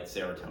much like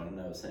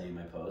serotonin. I was saying in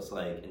my post,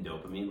 like and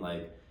dopamine.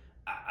 Like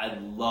I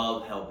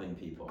love helping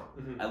people.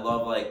 Mhm.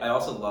 I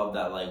also love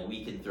that like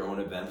we can throw an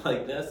event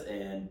like this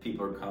and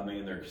people are coming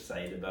and they're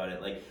excited about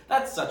it. Like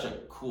that's such a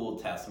cool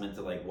testament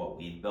to like what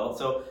we've built.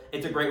 So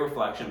it's a great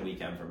reflection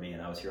weekend for me,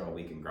 and I was here all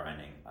weekend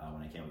grinding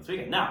when I came this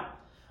weekend. Now,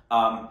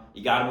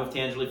 you got to move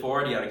tangibly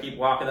forward. You got to keep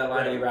walking that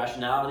line of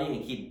irrationality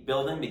and keep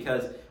building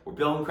because we're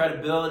building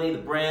credibility. The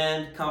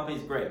brand,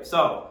 company's great.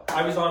 So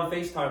I was on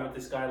FaceTime with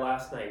this guy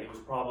last night. It was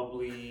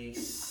probably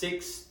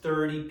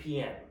 6:30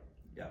 p.m.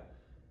 Yeah.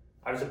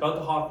 I was about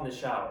to hop in the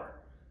shower,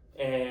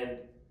 and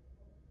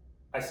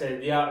I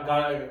said,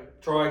 "Yeah,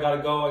 Troy, I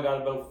gotta go. I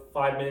got about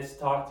 5 minutes to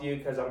talk to you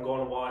because I'm going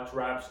to watch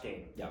Raps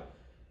game." Yeah.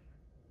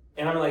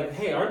 And I'm like,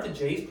 "Hey, aren't the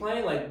Jays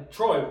playing? Like,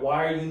 Troy,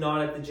 why are you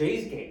not at the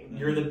Jays game?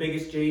 You're the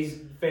biggest Jays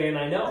fan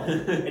I know."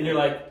 And you're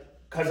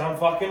like, "Cause I'm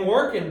fucking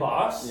working,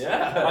 boss.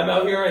 Yeah. I'm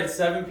out here at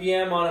 7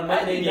 p.m. on a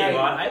Monday night,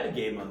 I had the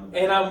game on.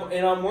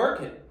 and I'm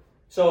working."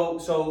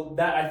 So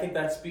that I think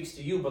that speaks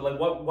to you. But like,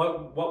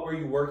 what were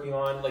you working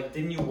on? Like,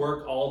 didn't you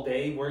work all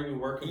day? Weren't you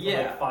working from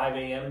like 5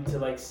 a.m. to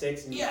like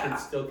 6, and you could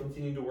still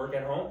continue to work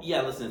at home?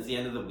 Yeah, listen, it's the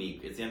end of the week.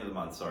 It's the end of the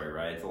month, sorry,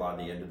 right? It's a lot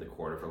of the end of the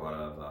quarter for a lot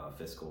of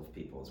fiscal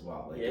people as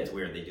well. Like, it's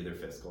weird. They do their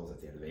fiscals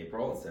at the end of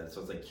April instead. So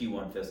it's like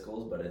Q1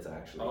 fiscals, but it's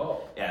actually,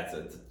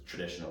 it's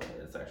traditional.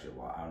 It's actually,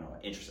 I don't know,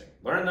 interesting.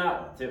 Learn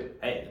that one too.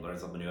 Hey, you learn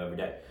something new every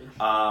day,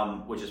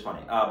 which is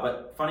funny.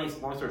 But funny,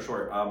 long story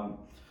short,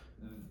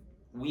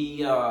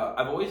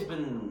 I've always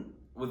been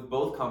with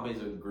both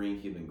companies with Green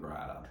Cube and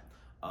Grata.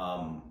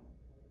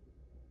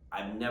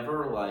 I've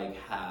never like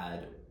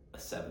had a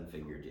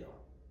 7-figure deal.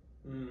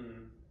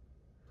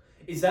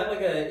 Is that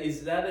a?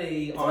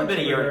 It's only been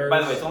a year. By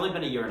the way, it's only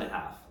been a year and a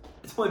half.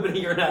 It's only been a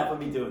year and a half of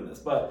me doing this,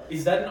 but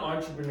is that an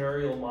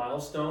entrepreneurial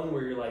milestone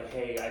where you're like,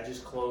 hey, I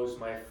just closed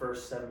my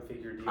first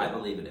 7-figure deal? I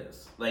believe it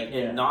is. Like,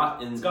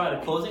 It's gotta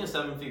be. closing a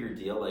 7-figure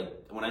deal. Like,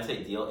 when I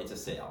say deal, it's a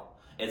sale.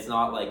 It's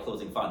not like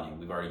closing funding.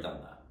 We've already done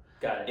that.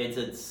 Got it. It's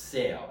a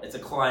sale. It's a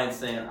client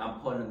saying, "I'm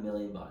putting $1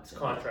 million in.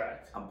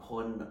 Contract. I'm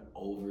putting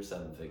over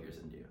 7 figures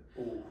into you."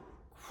 Ooh.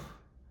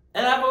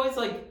 And I've always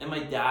like, and my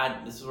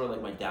dad. This is where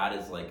like my dad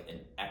is like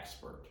an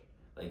expert.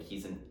 Like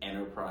he's an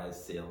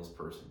enterprise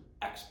salesperson,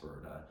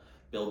 expert.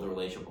 Build the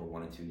relationship over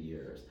 1 to 2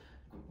 years,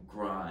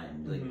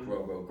 grind, like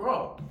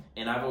grow.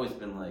 And I've always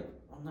been like,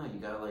 well, no, you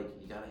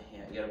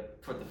gotta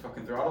put the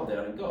fucking throttle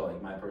down and go,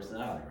 like my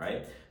personality,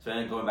 right? So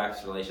then going back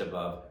to the relationship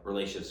of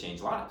relationships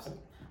change lives.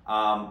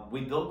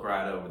 We built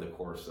Grata over the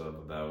course of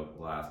about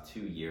the last 2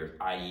 years.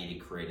 IE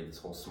created this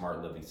whole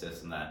smart living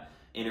system that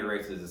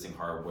integrates existing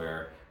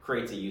hardware,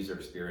 creates a user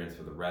experience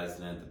for the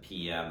resident, the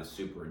PM, the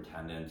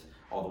superintendent,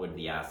 all the way to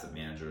the asset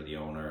manager, the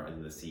owner,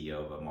 and the CEO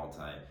of a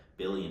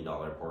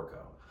multi-billion-dollar portco.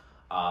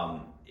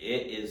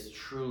 It is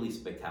truly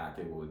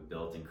spectacular what we've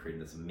built and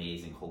created this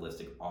amazing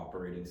holistic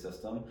operating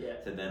system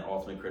to then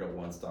ultimately create a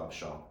one-stop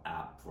shop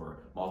app for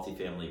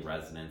multifamily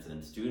residents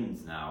and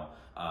students now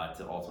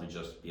to ultimately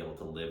just be able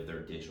to live their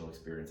digital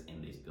experience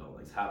in these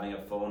buildings. Having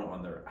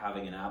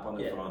an app on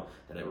their phone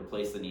that it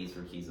replaces the needs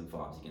for keys and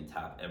fobs. You can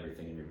tap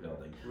everything in your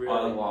building.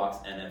 Really? Unlocks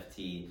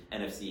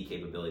NFC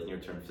capabilities in your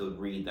turn to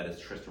read that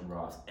it's Tristan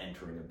Ross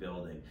entering a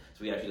building.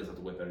 So he actually doesn't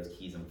have to whip out his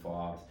keys and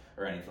fobs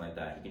or anything like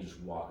that. He can just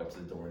walk up to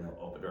the door and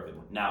it'll open directly.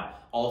 Now,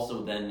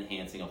 also then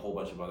enhancing a whole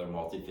bunch of other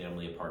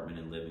multifamily apartment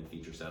and living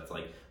feature sets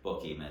like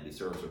booking, amenity,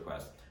 service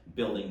requests,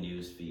 building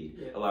news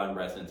feed, allowing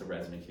resident to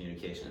resident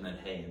communication, and then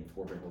in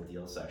vertical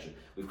deal section.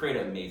 We've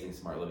created an amazing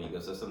smart living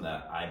ecosystem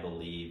that I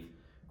believe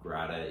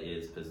Grata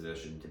is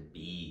positioned to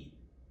be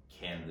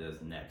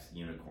Canada's next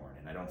unicorn,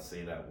 and I don't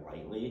say that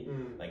lightly.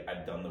 Like,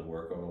 I've done the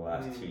work over the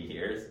last 2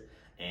 years,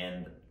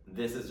 and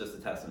this is just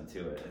a testament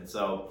to it. And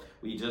so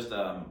we just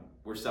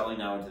we're selling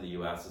now into the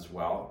US as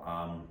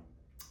well.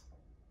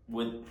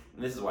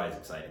 This is why it's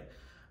exciting.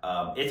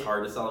 It's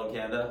hard to sell in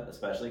Canada,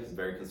 especially because it's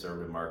a very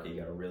conservative market.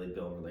 You got to really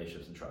build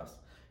relationships and trust.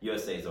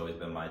 USA has always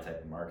been my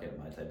type of market,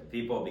 my type of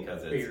people,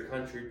 because it's bigger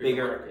country,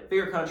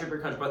 bigger country.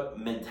 But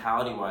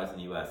mentality-wise in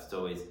the US, it's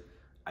always,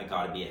 I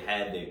got to be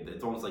ahead.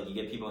 It's almost like you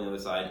get people on the other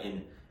side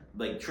in,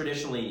 like,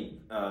 traditionally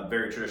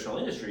very traditional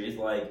industries,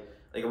 like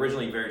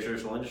originally very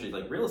traditional industries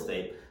like real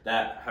estate,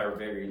 that are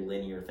very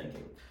linear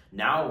thinking.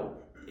 Now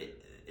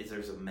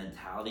there's a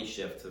mentality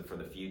shift for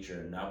the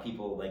future. Now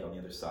people, like, on the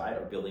other side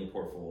are building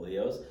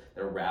portfolios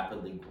that are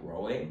rapidly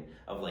growing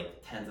of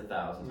like tens of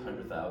thousands,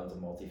 hundred thousands of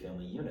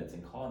multifamily units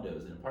and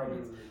condos and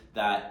apartments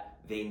that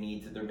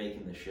they're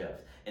making the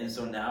shift. And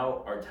so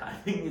now our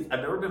timing is, I've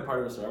never been part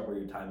of a startup where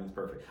your timing's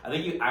perfect. I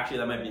think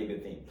that might be a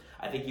good theme.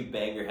 I think you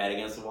bang your head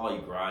against the wall,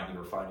 you grind, you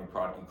refine your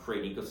product, you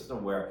create an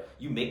ecosystem where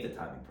you make the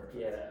timing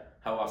perfect. Yeah.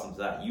 How awesome is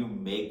that? You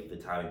make the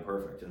timing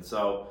perfect. And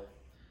so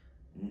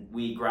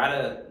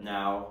Grata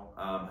now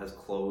has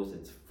closed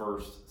its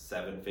first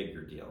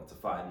 7-figure deal. It's a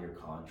 5-year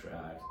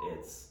contract.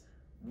 It's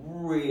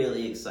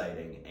really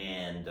exciting,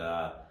 and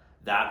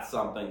that's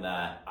something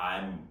that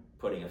I'm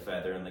putting a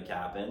feather in the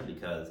cap in,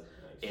 because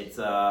it's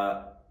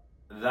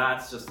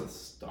that's just the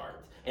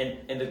start.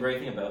 And the great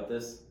thing about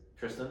this,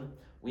 Tristan,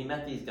 we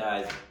met these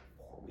guys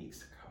 4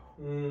 weeks ago.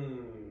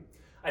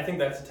 I think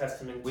that's a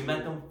testament. We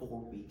met them 4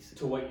 weeks ago.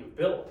 To what you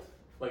built.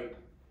 Like,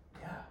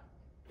 yeah.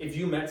 If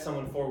you met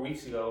someone 4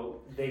 weeks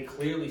ago, they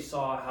clearly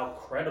saw how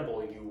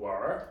credible you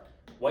are,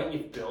 what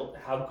you've built,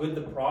 how good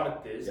the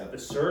product is, the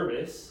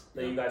service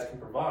that you guys can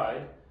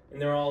provide,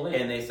 and they're all in.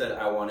 And they said,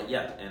 I want to,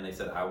 and they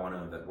said,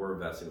 we're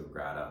investing with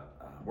Grata.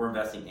 We're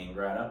investing in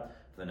Grata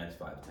for the next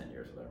 5 to 10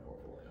 years of our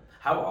portfolio.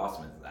 How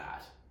awesome is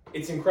that?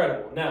 It's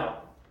incredible.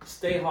 Now,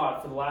 Stay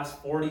Hot for the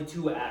last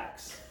 42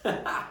 acts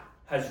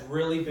has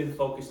really been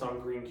focused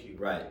on Green Cube.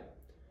 Right.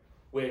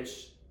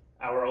 Which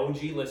our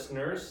OG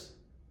listeners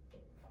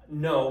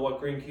know what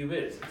Green Cube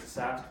is. It's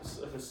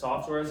a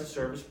software as a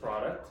service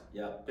product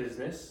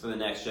business. For the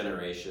next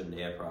generation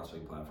AI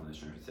prospecting platform, the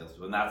generation sales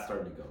tool. And that's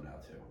starting to go now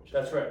too.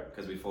 That's right.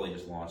 Because we fully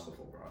just launched the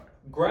full product.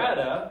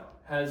 Grata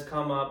has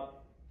come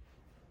up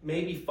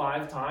maybe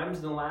 5 times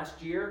in the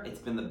last year. It's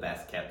been the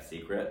best kept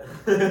secret.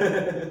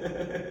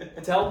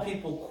 Tell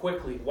people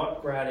quickly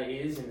what Grata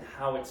is and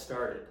how it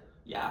started.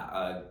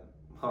 Yeah,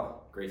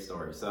 great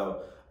story.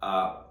 So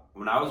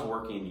when I was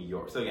working in New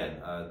York, so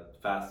again,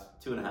 fast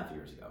 2.5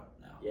 years ago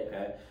now. Yeah.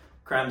 Okay.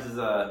 Krems is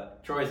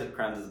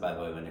Krems is, by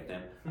the way, my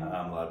nickname. A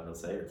lot of people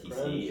say, or TC,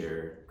 Krems.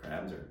 Or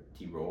Krems, or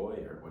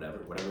T-Roy, or whatever.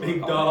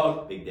 Big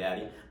dog. Big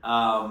daddy.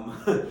 I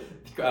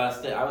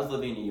was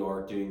living in New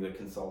York doing the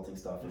consulting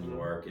stuff in New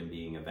York and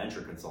being a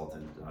venture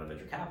consultant, not a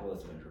venture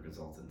capitalist, a venture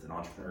consultant, an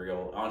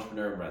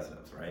entrepreneur in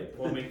residence, right?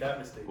 Won't make that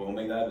mistake. Won't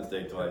make that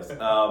mistake twice.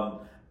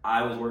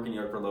 I was working in New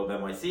York for a little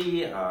bit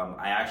NYC.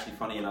 I actually,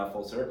 funny enough,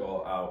 full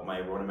circle,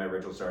 one of my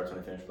original starts when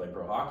I finished playing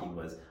pro hockey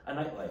was a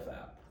nightlife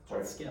app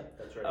called Skip.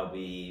 That's right.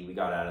 We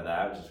got out of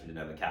that, we didn't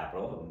have the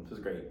capital. It was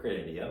a great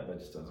idea, but it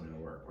just doesn't really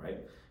work, right?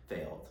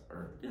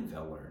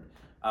 Learned.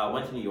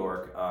 Went to New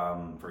York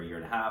for a year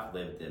and a half,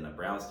 lived in a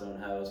brownstone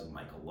house with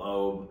Michael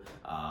Loeb,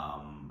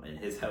 in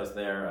his house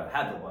there,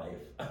 had the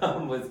life.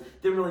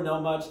 Didn't really know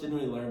much, didn't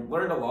really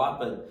learned a lot,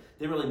 but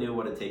didn't really know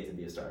what it takes to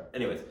be a startup.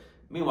 Anyways,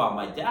 meanwhile,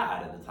 my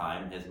dad at the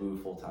time has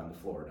moved full time to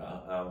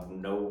Florida.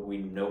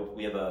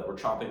 We're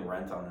chopping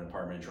rent on an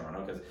apartment in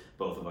Toronto because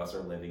both of us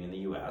are living in the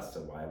U.S.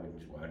 So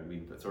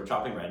so we're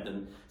chopping rent,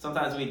 and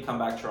sometimes we'd come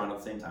back to Toronto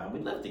at the same time.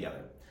 We'd live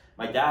together.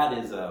 My dad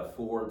is a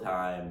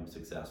 4-time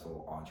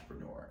successful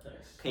entrepreneur. Nice.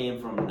 Came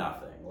from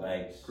nothing.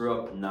 Grew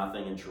up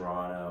nothing in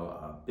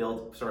Toronto.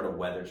 Started a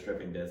weather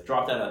stripping business.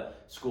 Dropped out of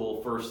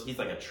school first. He's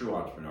like a true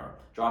entrepreneur.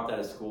 Dropped out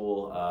of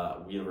school,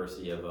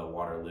 University of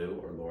Waterloo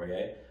or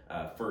Laurier.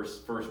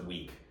 First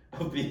week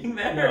of being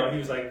there. No, he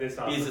was like this.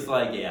 He's just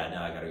like,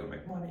 I gotta go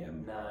make money.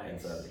 Nice.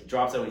 And so he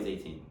drops out when he's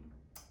 18.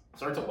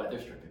 Starts a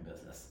weather stripping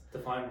business.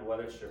 Define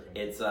weather stripping.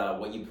 It's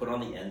what you put on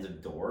the ends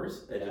of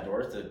doors,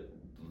 to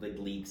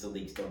leaks, so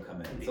leaks don't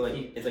come in. So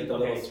it's like the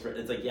little,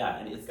 it's like,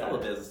 and it's still a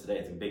business today.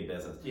 It's a big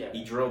business. Yeah.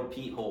 He drilled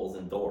peat holes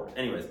in doors.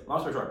 Anyways, long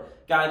story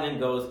short, guy then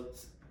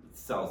goes,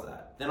 sells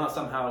that. Then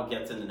somehow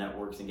gets into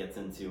networks and gets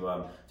into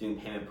doing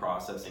payment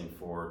processing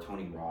for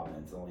Tony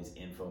Robbins and all these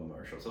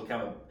infomercials. So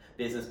kind of a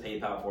business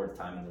PayPal for its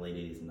time in the late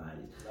 80s and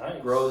 90s.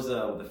 Nice. Grows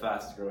the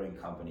fastest growing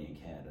company in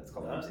Canada. It's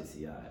called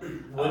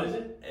MCCI. What is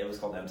it? It was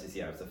called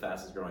MCCI. It's the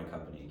fastest growing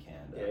company in Canada.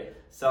 Okay.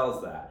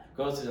 Sells that.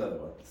 Goes to another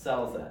one.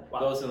 Sells that. Wow.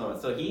 Goes to another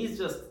one. So he's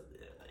just,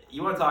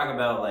 you want to talk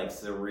about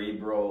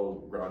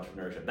cerebral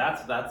entrepreneurship.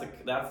 That's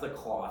the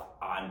cloth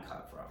I'm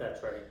cut from.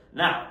 That's right.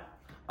 Now,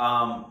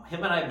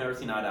 Him and I have never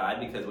seen eye to eye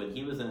because when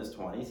he was in his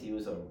 20s, he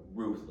was a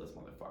ruthless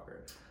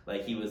motherfucker.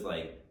 Like, he was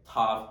like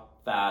tough,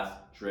 fast,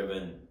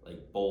 driven,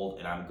 like bold,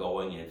 and I'm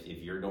going. If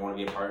you don't want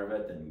to be a part of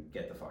it, then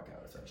get the fuck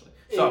out, essentially.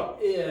 So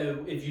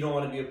if you don't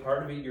want to be a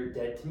part of it, you're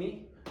dead to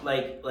me.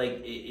 Like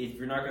if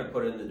you're not going to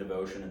put in the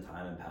devotion and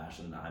time and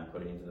passion that I'm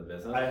putting into the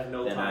business, I have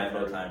no then time I have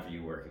no for time for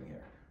you working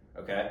here.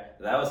 Okay,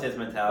 that was his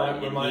mentality.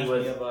 That reminds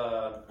me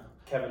of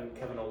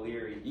Kevin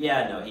O'Leary.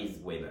 Yeah, no, he's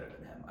way better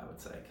than him, I would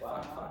say.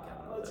 Wow. Fuck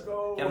Kevin O'Leary. Let's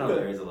go. Kevin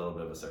O'Leary's a little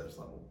bit of a surface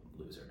level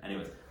loser.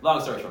 Anyways, long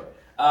story short,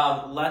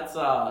 let's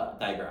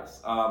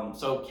digress.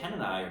 So Ken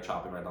and I are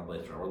chopping right on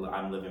Blaze Road.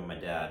 I'm living with my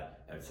dad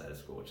outside of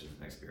school, which is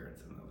an experience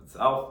in and of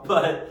itself.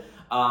 But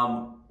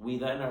we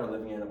then are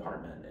living in an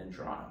apartment in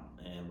Toronto.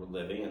 And we're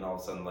living, and all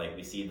of a sudden, like,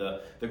 we see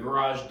the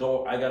garage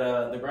door.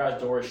 The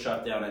garage door is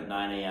shut down at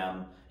 9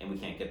 a.m. and we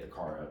can't get the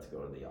car out to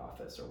go to the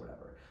office or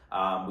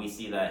whatever. We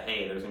see that,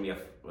 hey, there's gonna be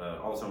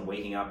all of a sudden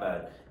waking up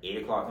at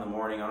 8 o'clock in the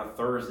morning on a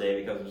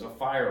Thursday because there's a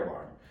fire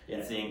alarm,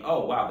 and seeing,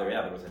 oh wow,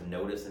 there was a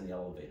notice in the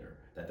elevator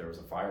that there was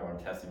a fire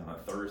alarm testing on a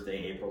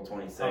Thursday, April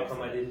 26th. How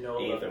come I didn't know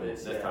about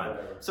this time?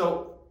 Whatever.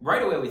 So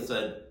right away we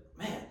said,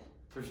 man,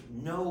 there's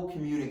no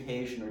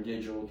communication or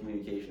digital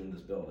communication in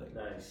this building.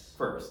 Nice.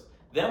 First.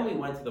 Then we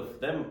went to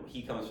then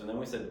he comes from, then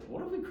we said,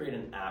 what if we create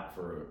an app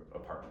for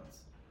apartments?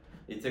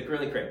 It's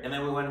really great. And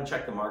then we went and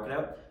checked the market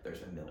out. There's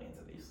been millions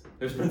of these.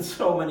 There's been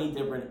so many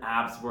different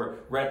apps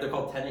they're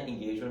called tenant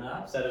engagement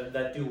apps.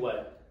 That do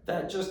what?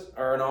 That just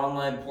are an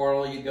online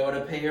portal you go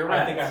to pay your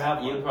rent. I think I have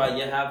one.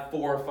 You have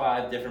 4 or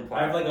 5 different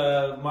platforms. I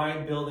have like my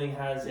building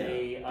has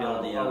a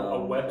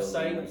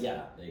website.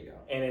 Yeah, there you go.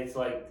 And it's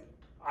like,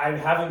 I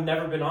haven't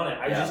never been on it.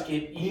 I just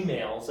get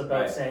emails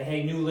about saying,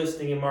 hey, new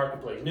listing in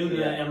Marketplace.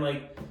 And I'm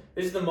like,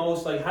 this is the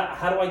most, like,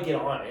 how do I get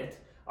on it?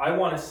 I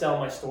want to sell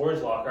my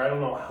storage locker. I don't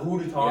know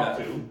who to talk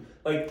to.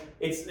 Like,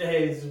 it's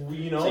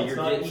you know, so it's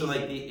not easy. So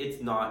like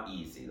it's not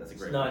easy. That's a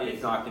great point.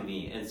 It's not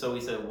convenient. And so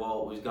we said,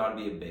 well, there's got to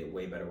be a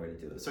way better way to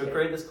do this. So we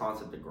created this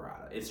concept of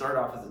Grata. It started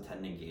off as a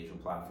tenant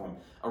engagement platform,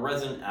 a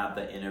resident app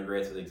that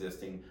integrates with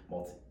existing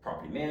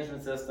multi-property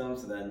management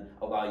systems, and then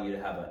allow you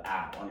to have an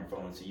app on your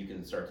phone so you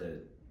can start to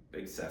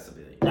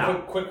accessibility. Now,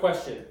 quick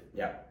question.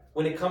 Yeah.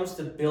 When it comes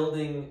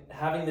to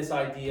having this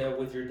idea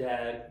with your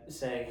dad,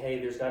 saying, hey,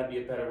 there's got to be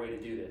a better way to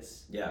do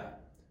this. Yeah.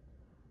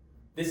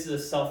 This is a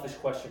selfish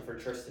question for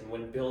Tristan.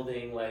 When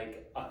building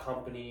like a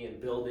company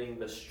and building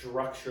the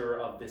structure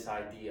of this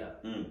idea,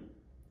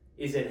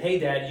 is it, hey,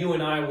 Dad, you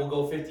and I will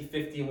go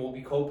 50-50 and we'll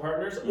be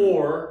co-partners?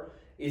 Or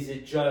is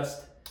it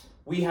just,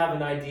 we have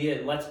an idea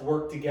and let's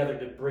work together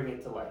to bring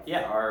it to life?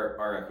 Yeah,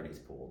 our equity's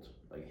pooled.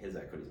 Like, his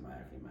equity's my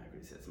equity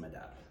sits my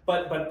dad.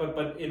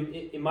 But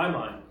in my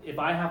mind, if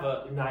I have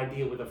an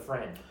idea with a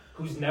friend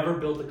who's never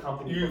built a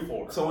company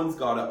before, someone's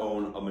got to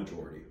own a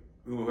majority,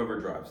 whoever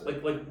drives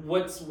it. Like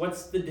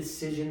what's the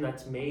decision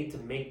that's made to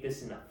make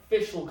this an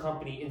official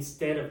company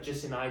instead of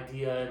just an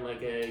idea and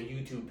like a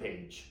YouTube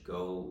page?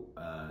 Go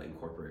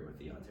incorporate with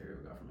the Ontario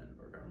government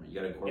or government. You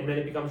got to incorporate, and then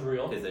it becomes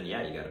real. Because then you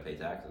got to pay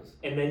taxes.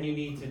 And then you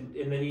need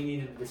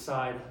to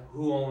decide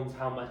who owns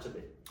how much of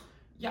it.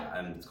 Yeah,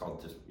 and it's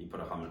called you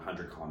put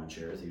 100 common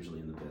shares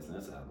usually in the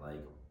business at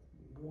like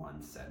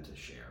 1 cent a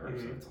share,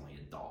 so it's only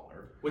 $1.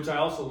 Which I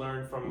also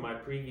learned from my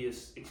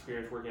previous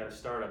experience working at a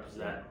startup is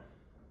that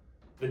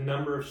the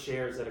number of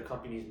shares that a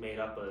company is made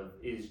up of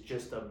is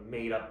just a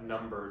made up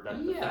number that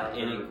the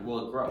founder it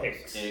grows.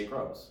 picks. And it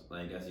grows.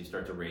 Like, as you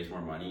start to raise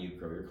more money, you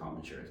grow your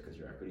common shares because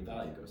your equity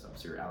value goes up,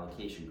 so your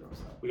allocation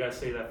goes up. We gotta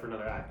save that for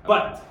another act.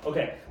 But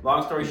okay.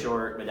 Long story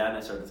short, my dad and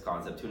I started this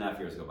concept 2.5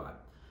 years ago.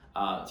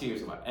 2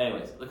 years ago.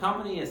 Anyways, the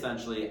company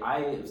essentially,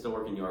 I still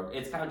work in New York.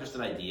 It's kind of just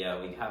an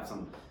idea. We have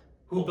some.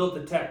 Who built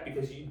the tech?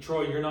 Because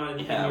Troy, you're not in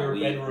your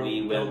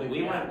bedroom building.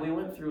 We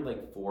went through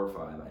like 4 or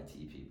 5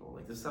 IT people.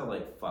 Like, this is how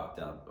like fucked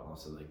up.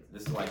 Also, like,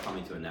 this is why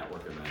coming to a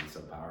network event is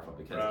so powerful,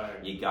 because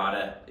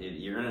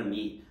you're gonna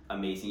meet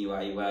amazing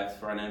UI UX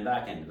front end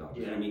back end developers.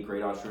 You're gonna meet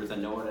great entrepreneurs that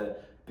know how to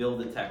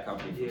build a tech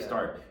company from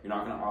start. You're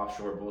not gonna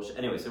offshore bullshit.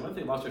 Anyway, so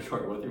long story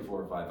short, we went through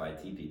 4 or 5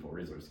 IT people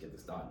resources to get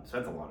this done. So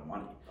that's a lot of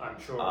money. I'm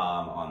sure.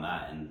 On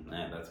that, and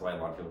that's why a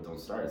lot of people don't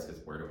start. Is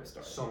because where do I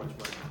start? So much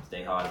money.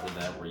 Stay Hot is an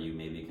event where you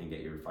maybe can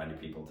get finding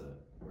people to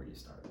where do you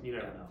start. You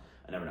never know.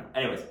 I never know.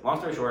 Anyways, long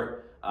story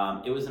short,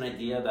 it was an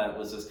idea that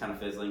was just kind of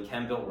fizzling.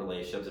 Ken built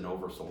relationships and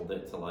oversold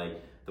it to like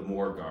the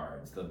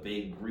Morguards, the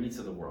big REITs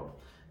of the world.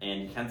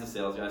 And Ken's a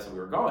sales guy, so we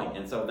were going.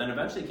 And so then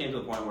eventually it came to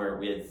the point where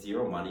we had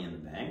 0 money in the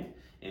bank.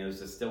 And it was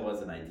just still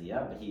was an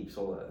idea, but he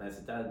sold it. And I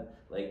said, Dad,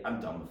 like, I'm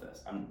done with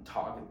this. I'm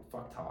talking,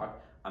 fuck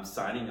talk. I'm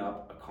signing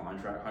up a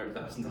contract,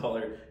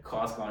 $100,000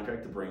 cost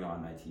contract to bring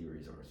on an IT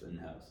resource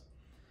in-house.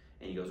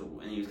 And he goes,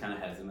 and he was kind of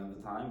hesitant at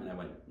the time. And I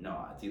went,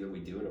 no, it's either we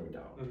do it or we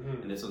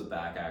don't. And this was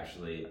back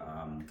actually,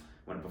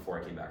 before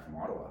I came back from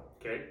Ottawa.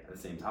 Okay. At the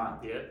same time.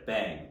 Yeah.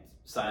 Bang.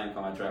 Sign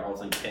contract. All of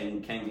a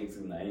sudden, Ken gets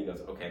in the night. He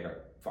goes, okay, I got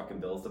fucking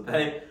bills to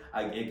pay.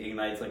 It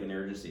ignites like an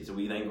urgency. So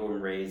we then go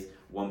and raise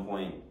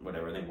 $1.2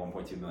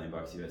 million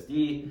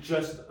USD.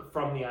 Just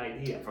from the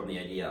idea. From the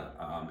idea.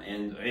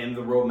 And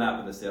the roadmap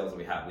of the sales that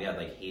we had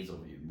like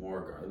Hazelview,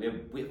 more garlic.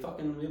 We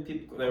have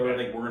people that were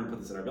like, we're going to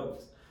put this in our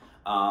buildings.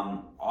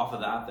 Off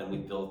of that, then we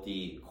built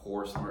the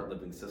core smart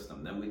living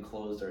system. Then we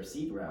closed our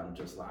seed round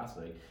just last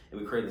week, and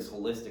we created this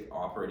holistic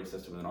operating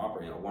system within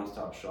operating, a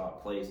one-stop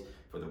shop place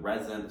for the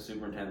resident, the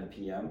superintendent, the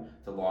PM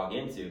to log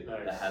into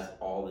that has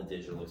all the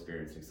digital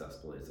experience and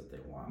accessibilities that they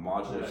want. A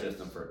modular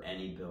system for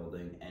any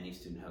building, any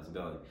student housing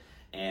building.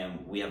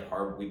 And we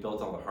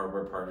built all the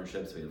hardware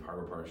partnerships. We have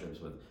hardware partnerships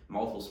with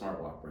multiple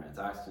smart lock brands,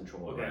 access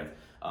control brands.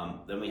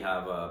 Then we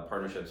have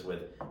partnerships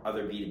with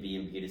other B2B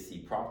and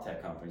B2C prop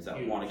tech companies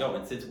that want to go.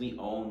 And since we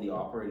own the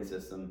operating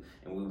system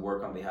and we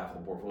work on behalf of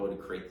the portfolio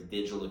to create the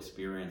digital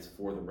experience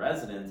for the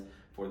residents,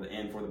 for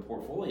the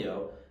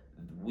portfolio,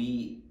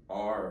 we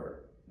are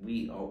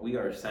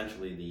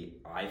essentially the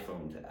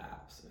iPhone to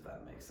apps, if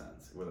that makes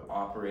sense. We're the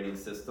operating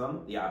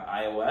system, the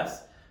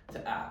iOS to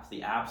apps,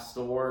 the App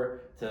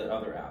Store to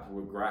other apps.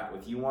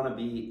 If you want to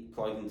be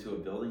plugged into a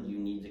building, you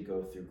need to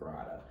go through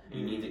Grata.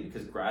 You need to,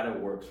 because Grata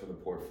works for the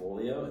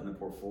portfolio, and the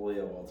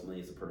portfolio ultimately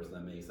is the person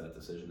that makes that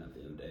decision at the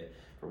end of the day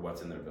for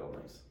what's in their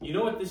buildings. You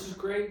know what? This is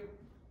great.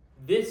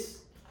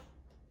 This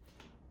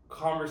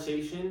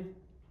conversation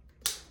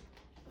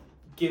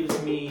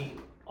gives me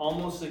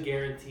almost a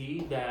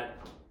guarantee that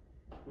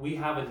we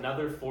have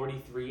another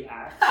 43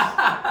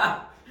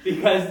 acts.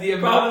 Because the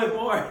amount of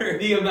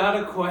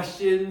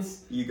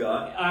questions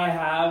I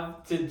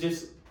have to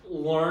just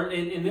learn,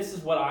 and this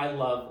is what I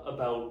love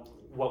about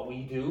what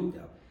we do,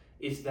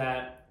 is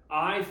that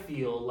I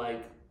feel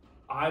like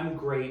I'm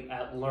great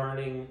at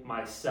learning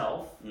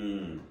myself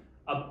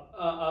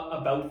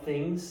about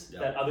things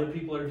that other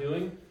people are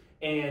doing,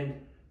 and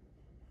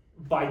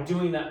by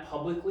doing that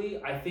publicly,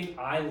 I think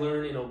I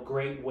learn in a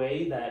great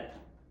way that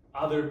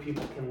other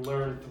people can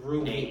learn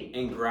through me.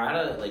 And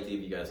Grata, like to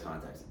give you guys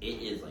context,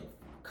 it is like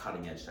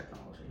cutting edge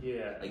technology.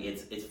 Yeah. Like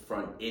it's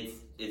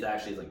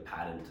actually like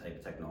patent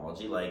type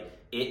technology. Like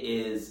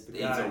it's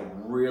a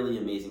really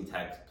amazing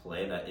tech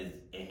play that is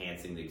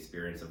enhancing the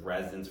experience of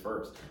residents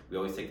first. We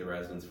always take the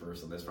residents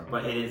first on this front.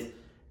 But it is,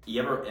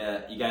 you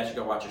guys should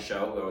go watch a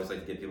show. We always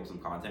like to give people some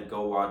content.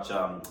 Go watch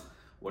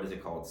what is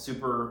it called?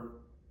 Super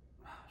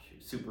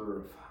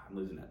I'm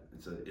losing it.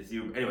 It's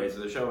you anyway, so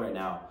the show right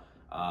now,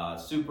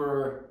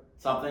 Super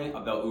something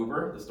about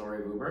Uber, the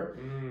story of Uber.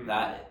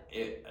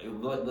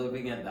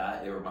 Looking at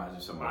that, it reminds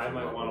me so much. I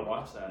might want to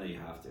watch that. No, you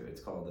have to.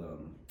 It's called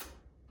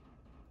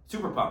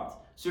Super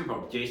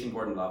Pumped. Jason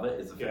Gordon-Levitt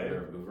is the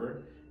founder of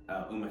Uber.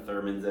 Uma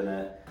Thurman's in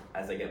it.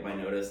 As I get my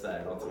notice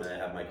that ultimately I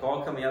have my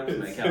call coming up,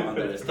 because my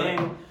calendar is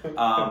king.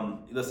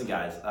 Listen,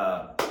 guys,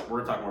 we're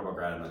gonna talk more about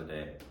Grad another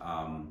day.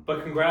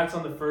 But congrats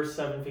on the first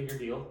 7-figure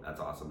deal. That's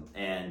awesome.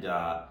 And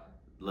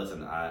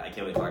listen, I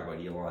can't wait to talk about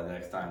Elon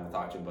next time. We'll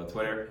talk to him about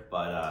Twitter.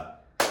 But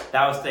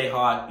that was Stay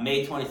Hot,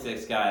 May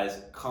 26th,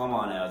 guys. Come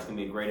on out. It's going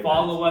to be a great event.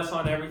 Follow us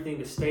on everything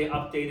to stay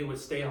updated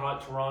with Stay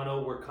Hot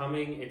Toronto. We're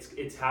coming.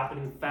 It's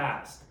happening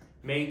fast.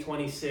 May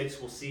 26th.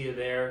 We'll see you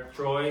there.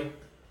 Troy,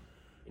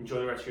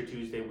 enjoy the rest of your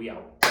Tuesday. We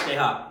out. Stay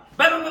hot.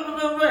 Bye, bye, bye,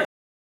 bye, bye.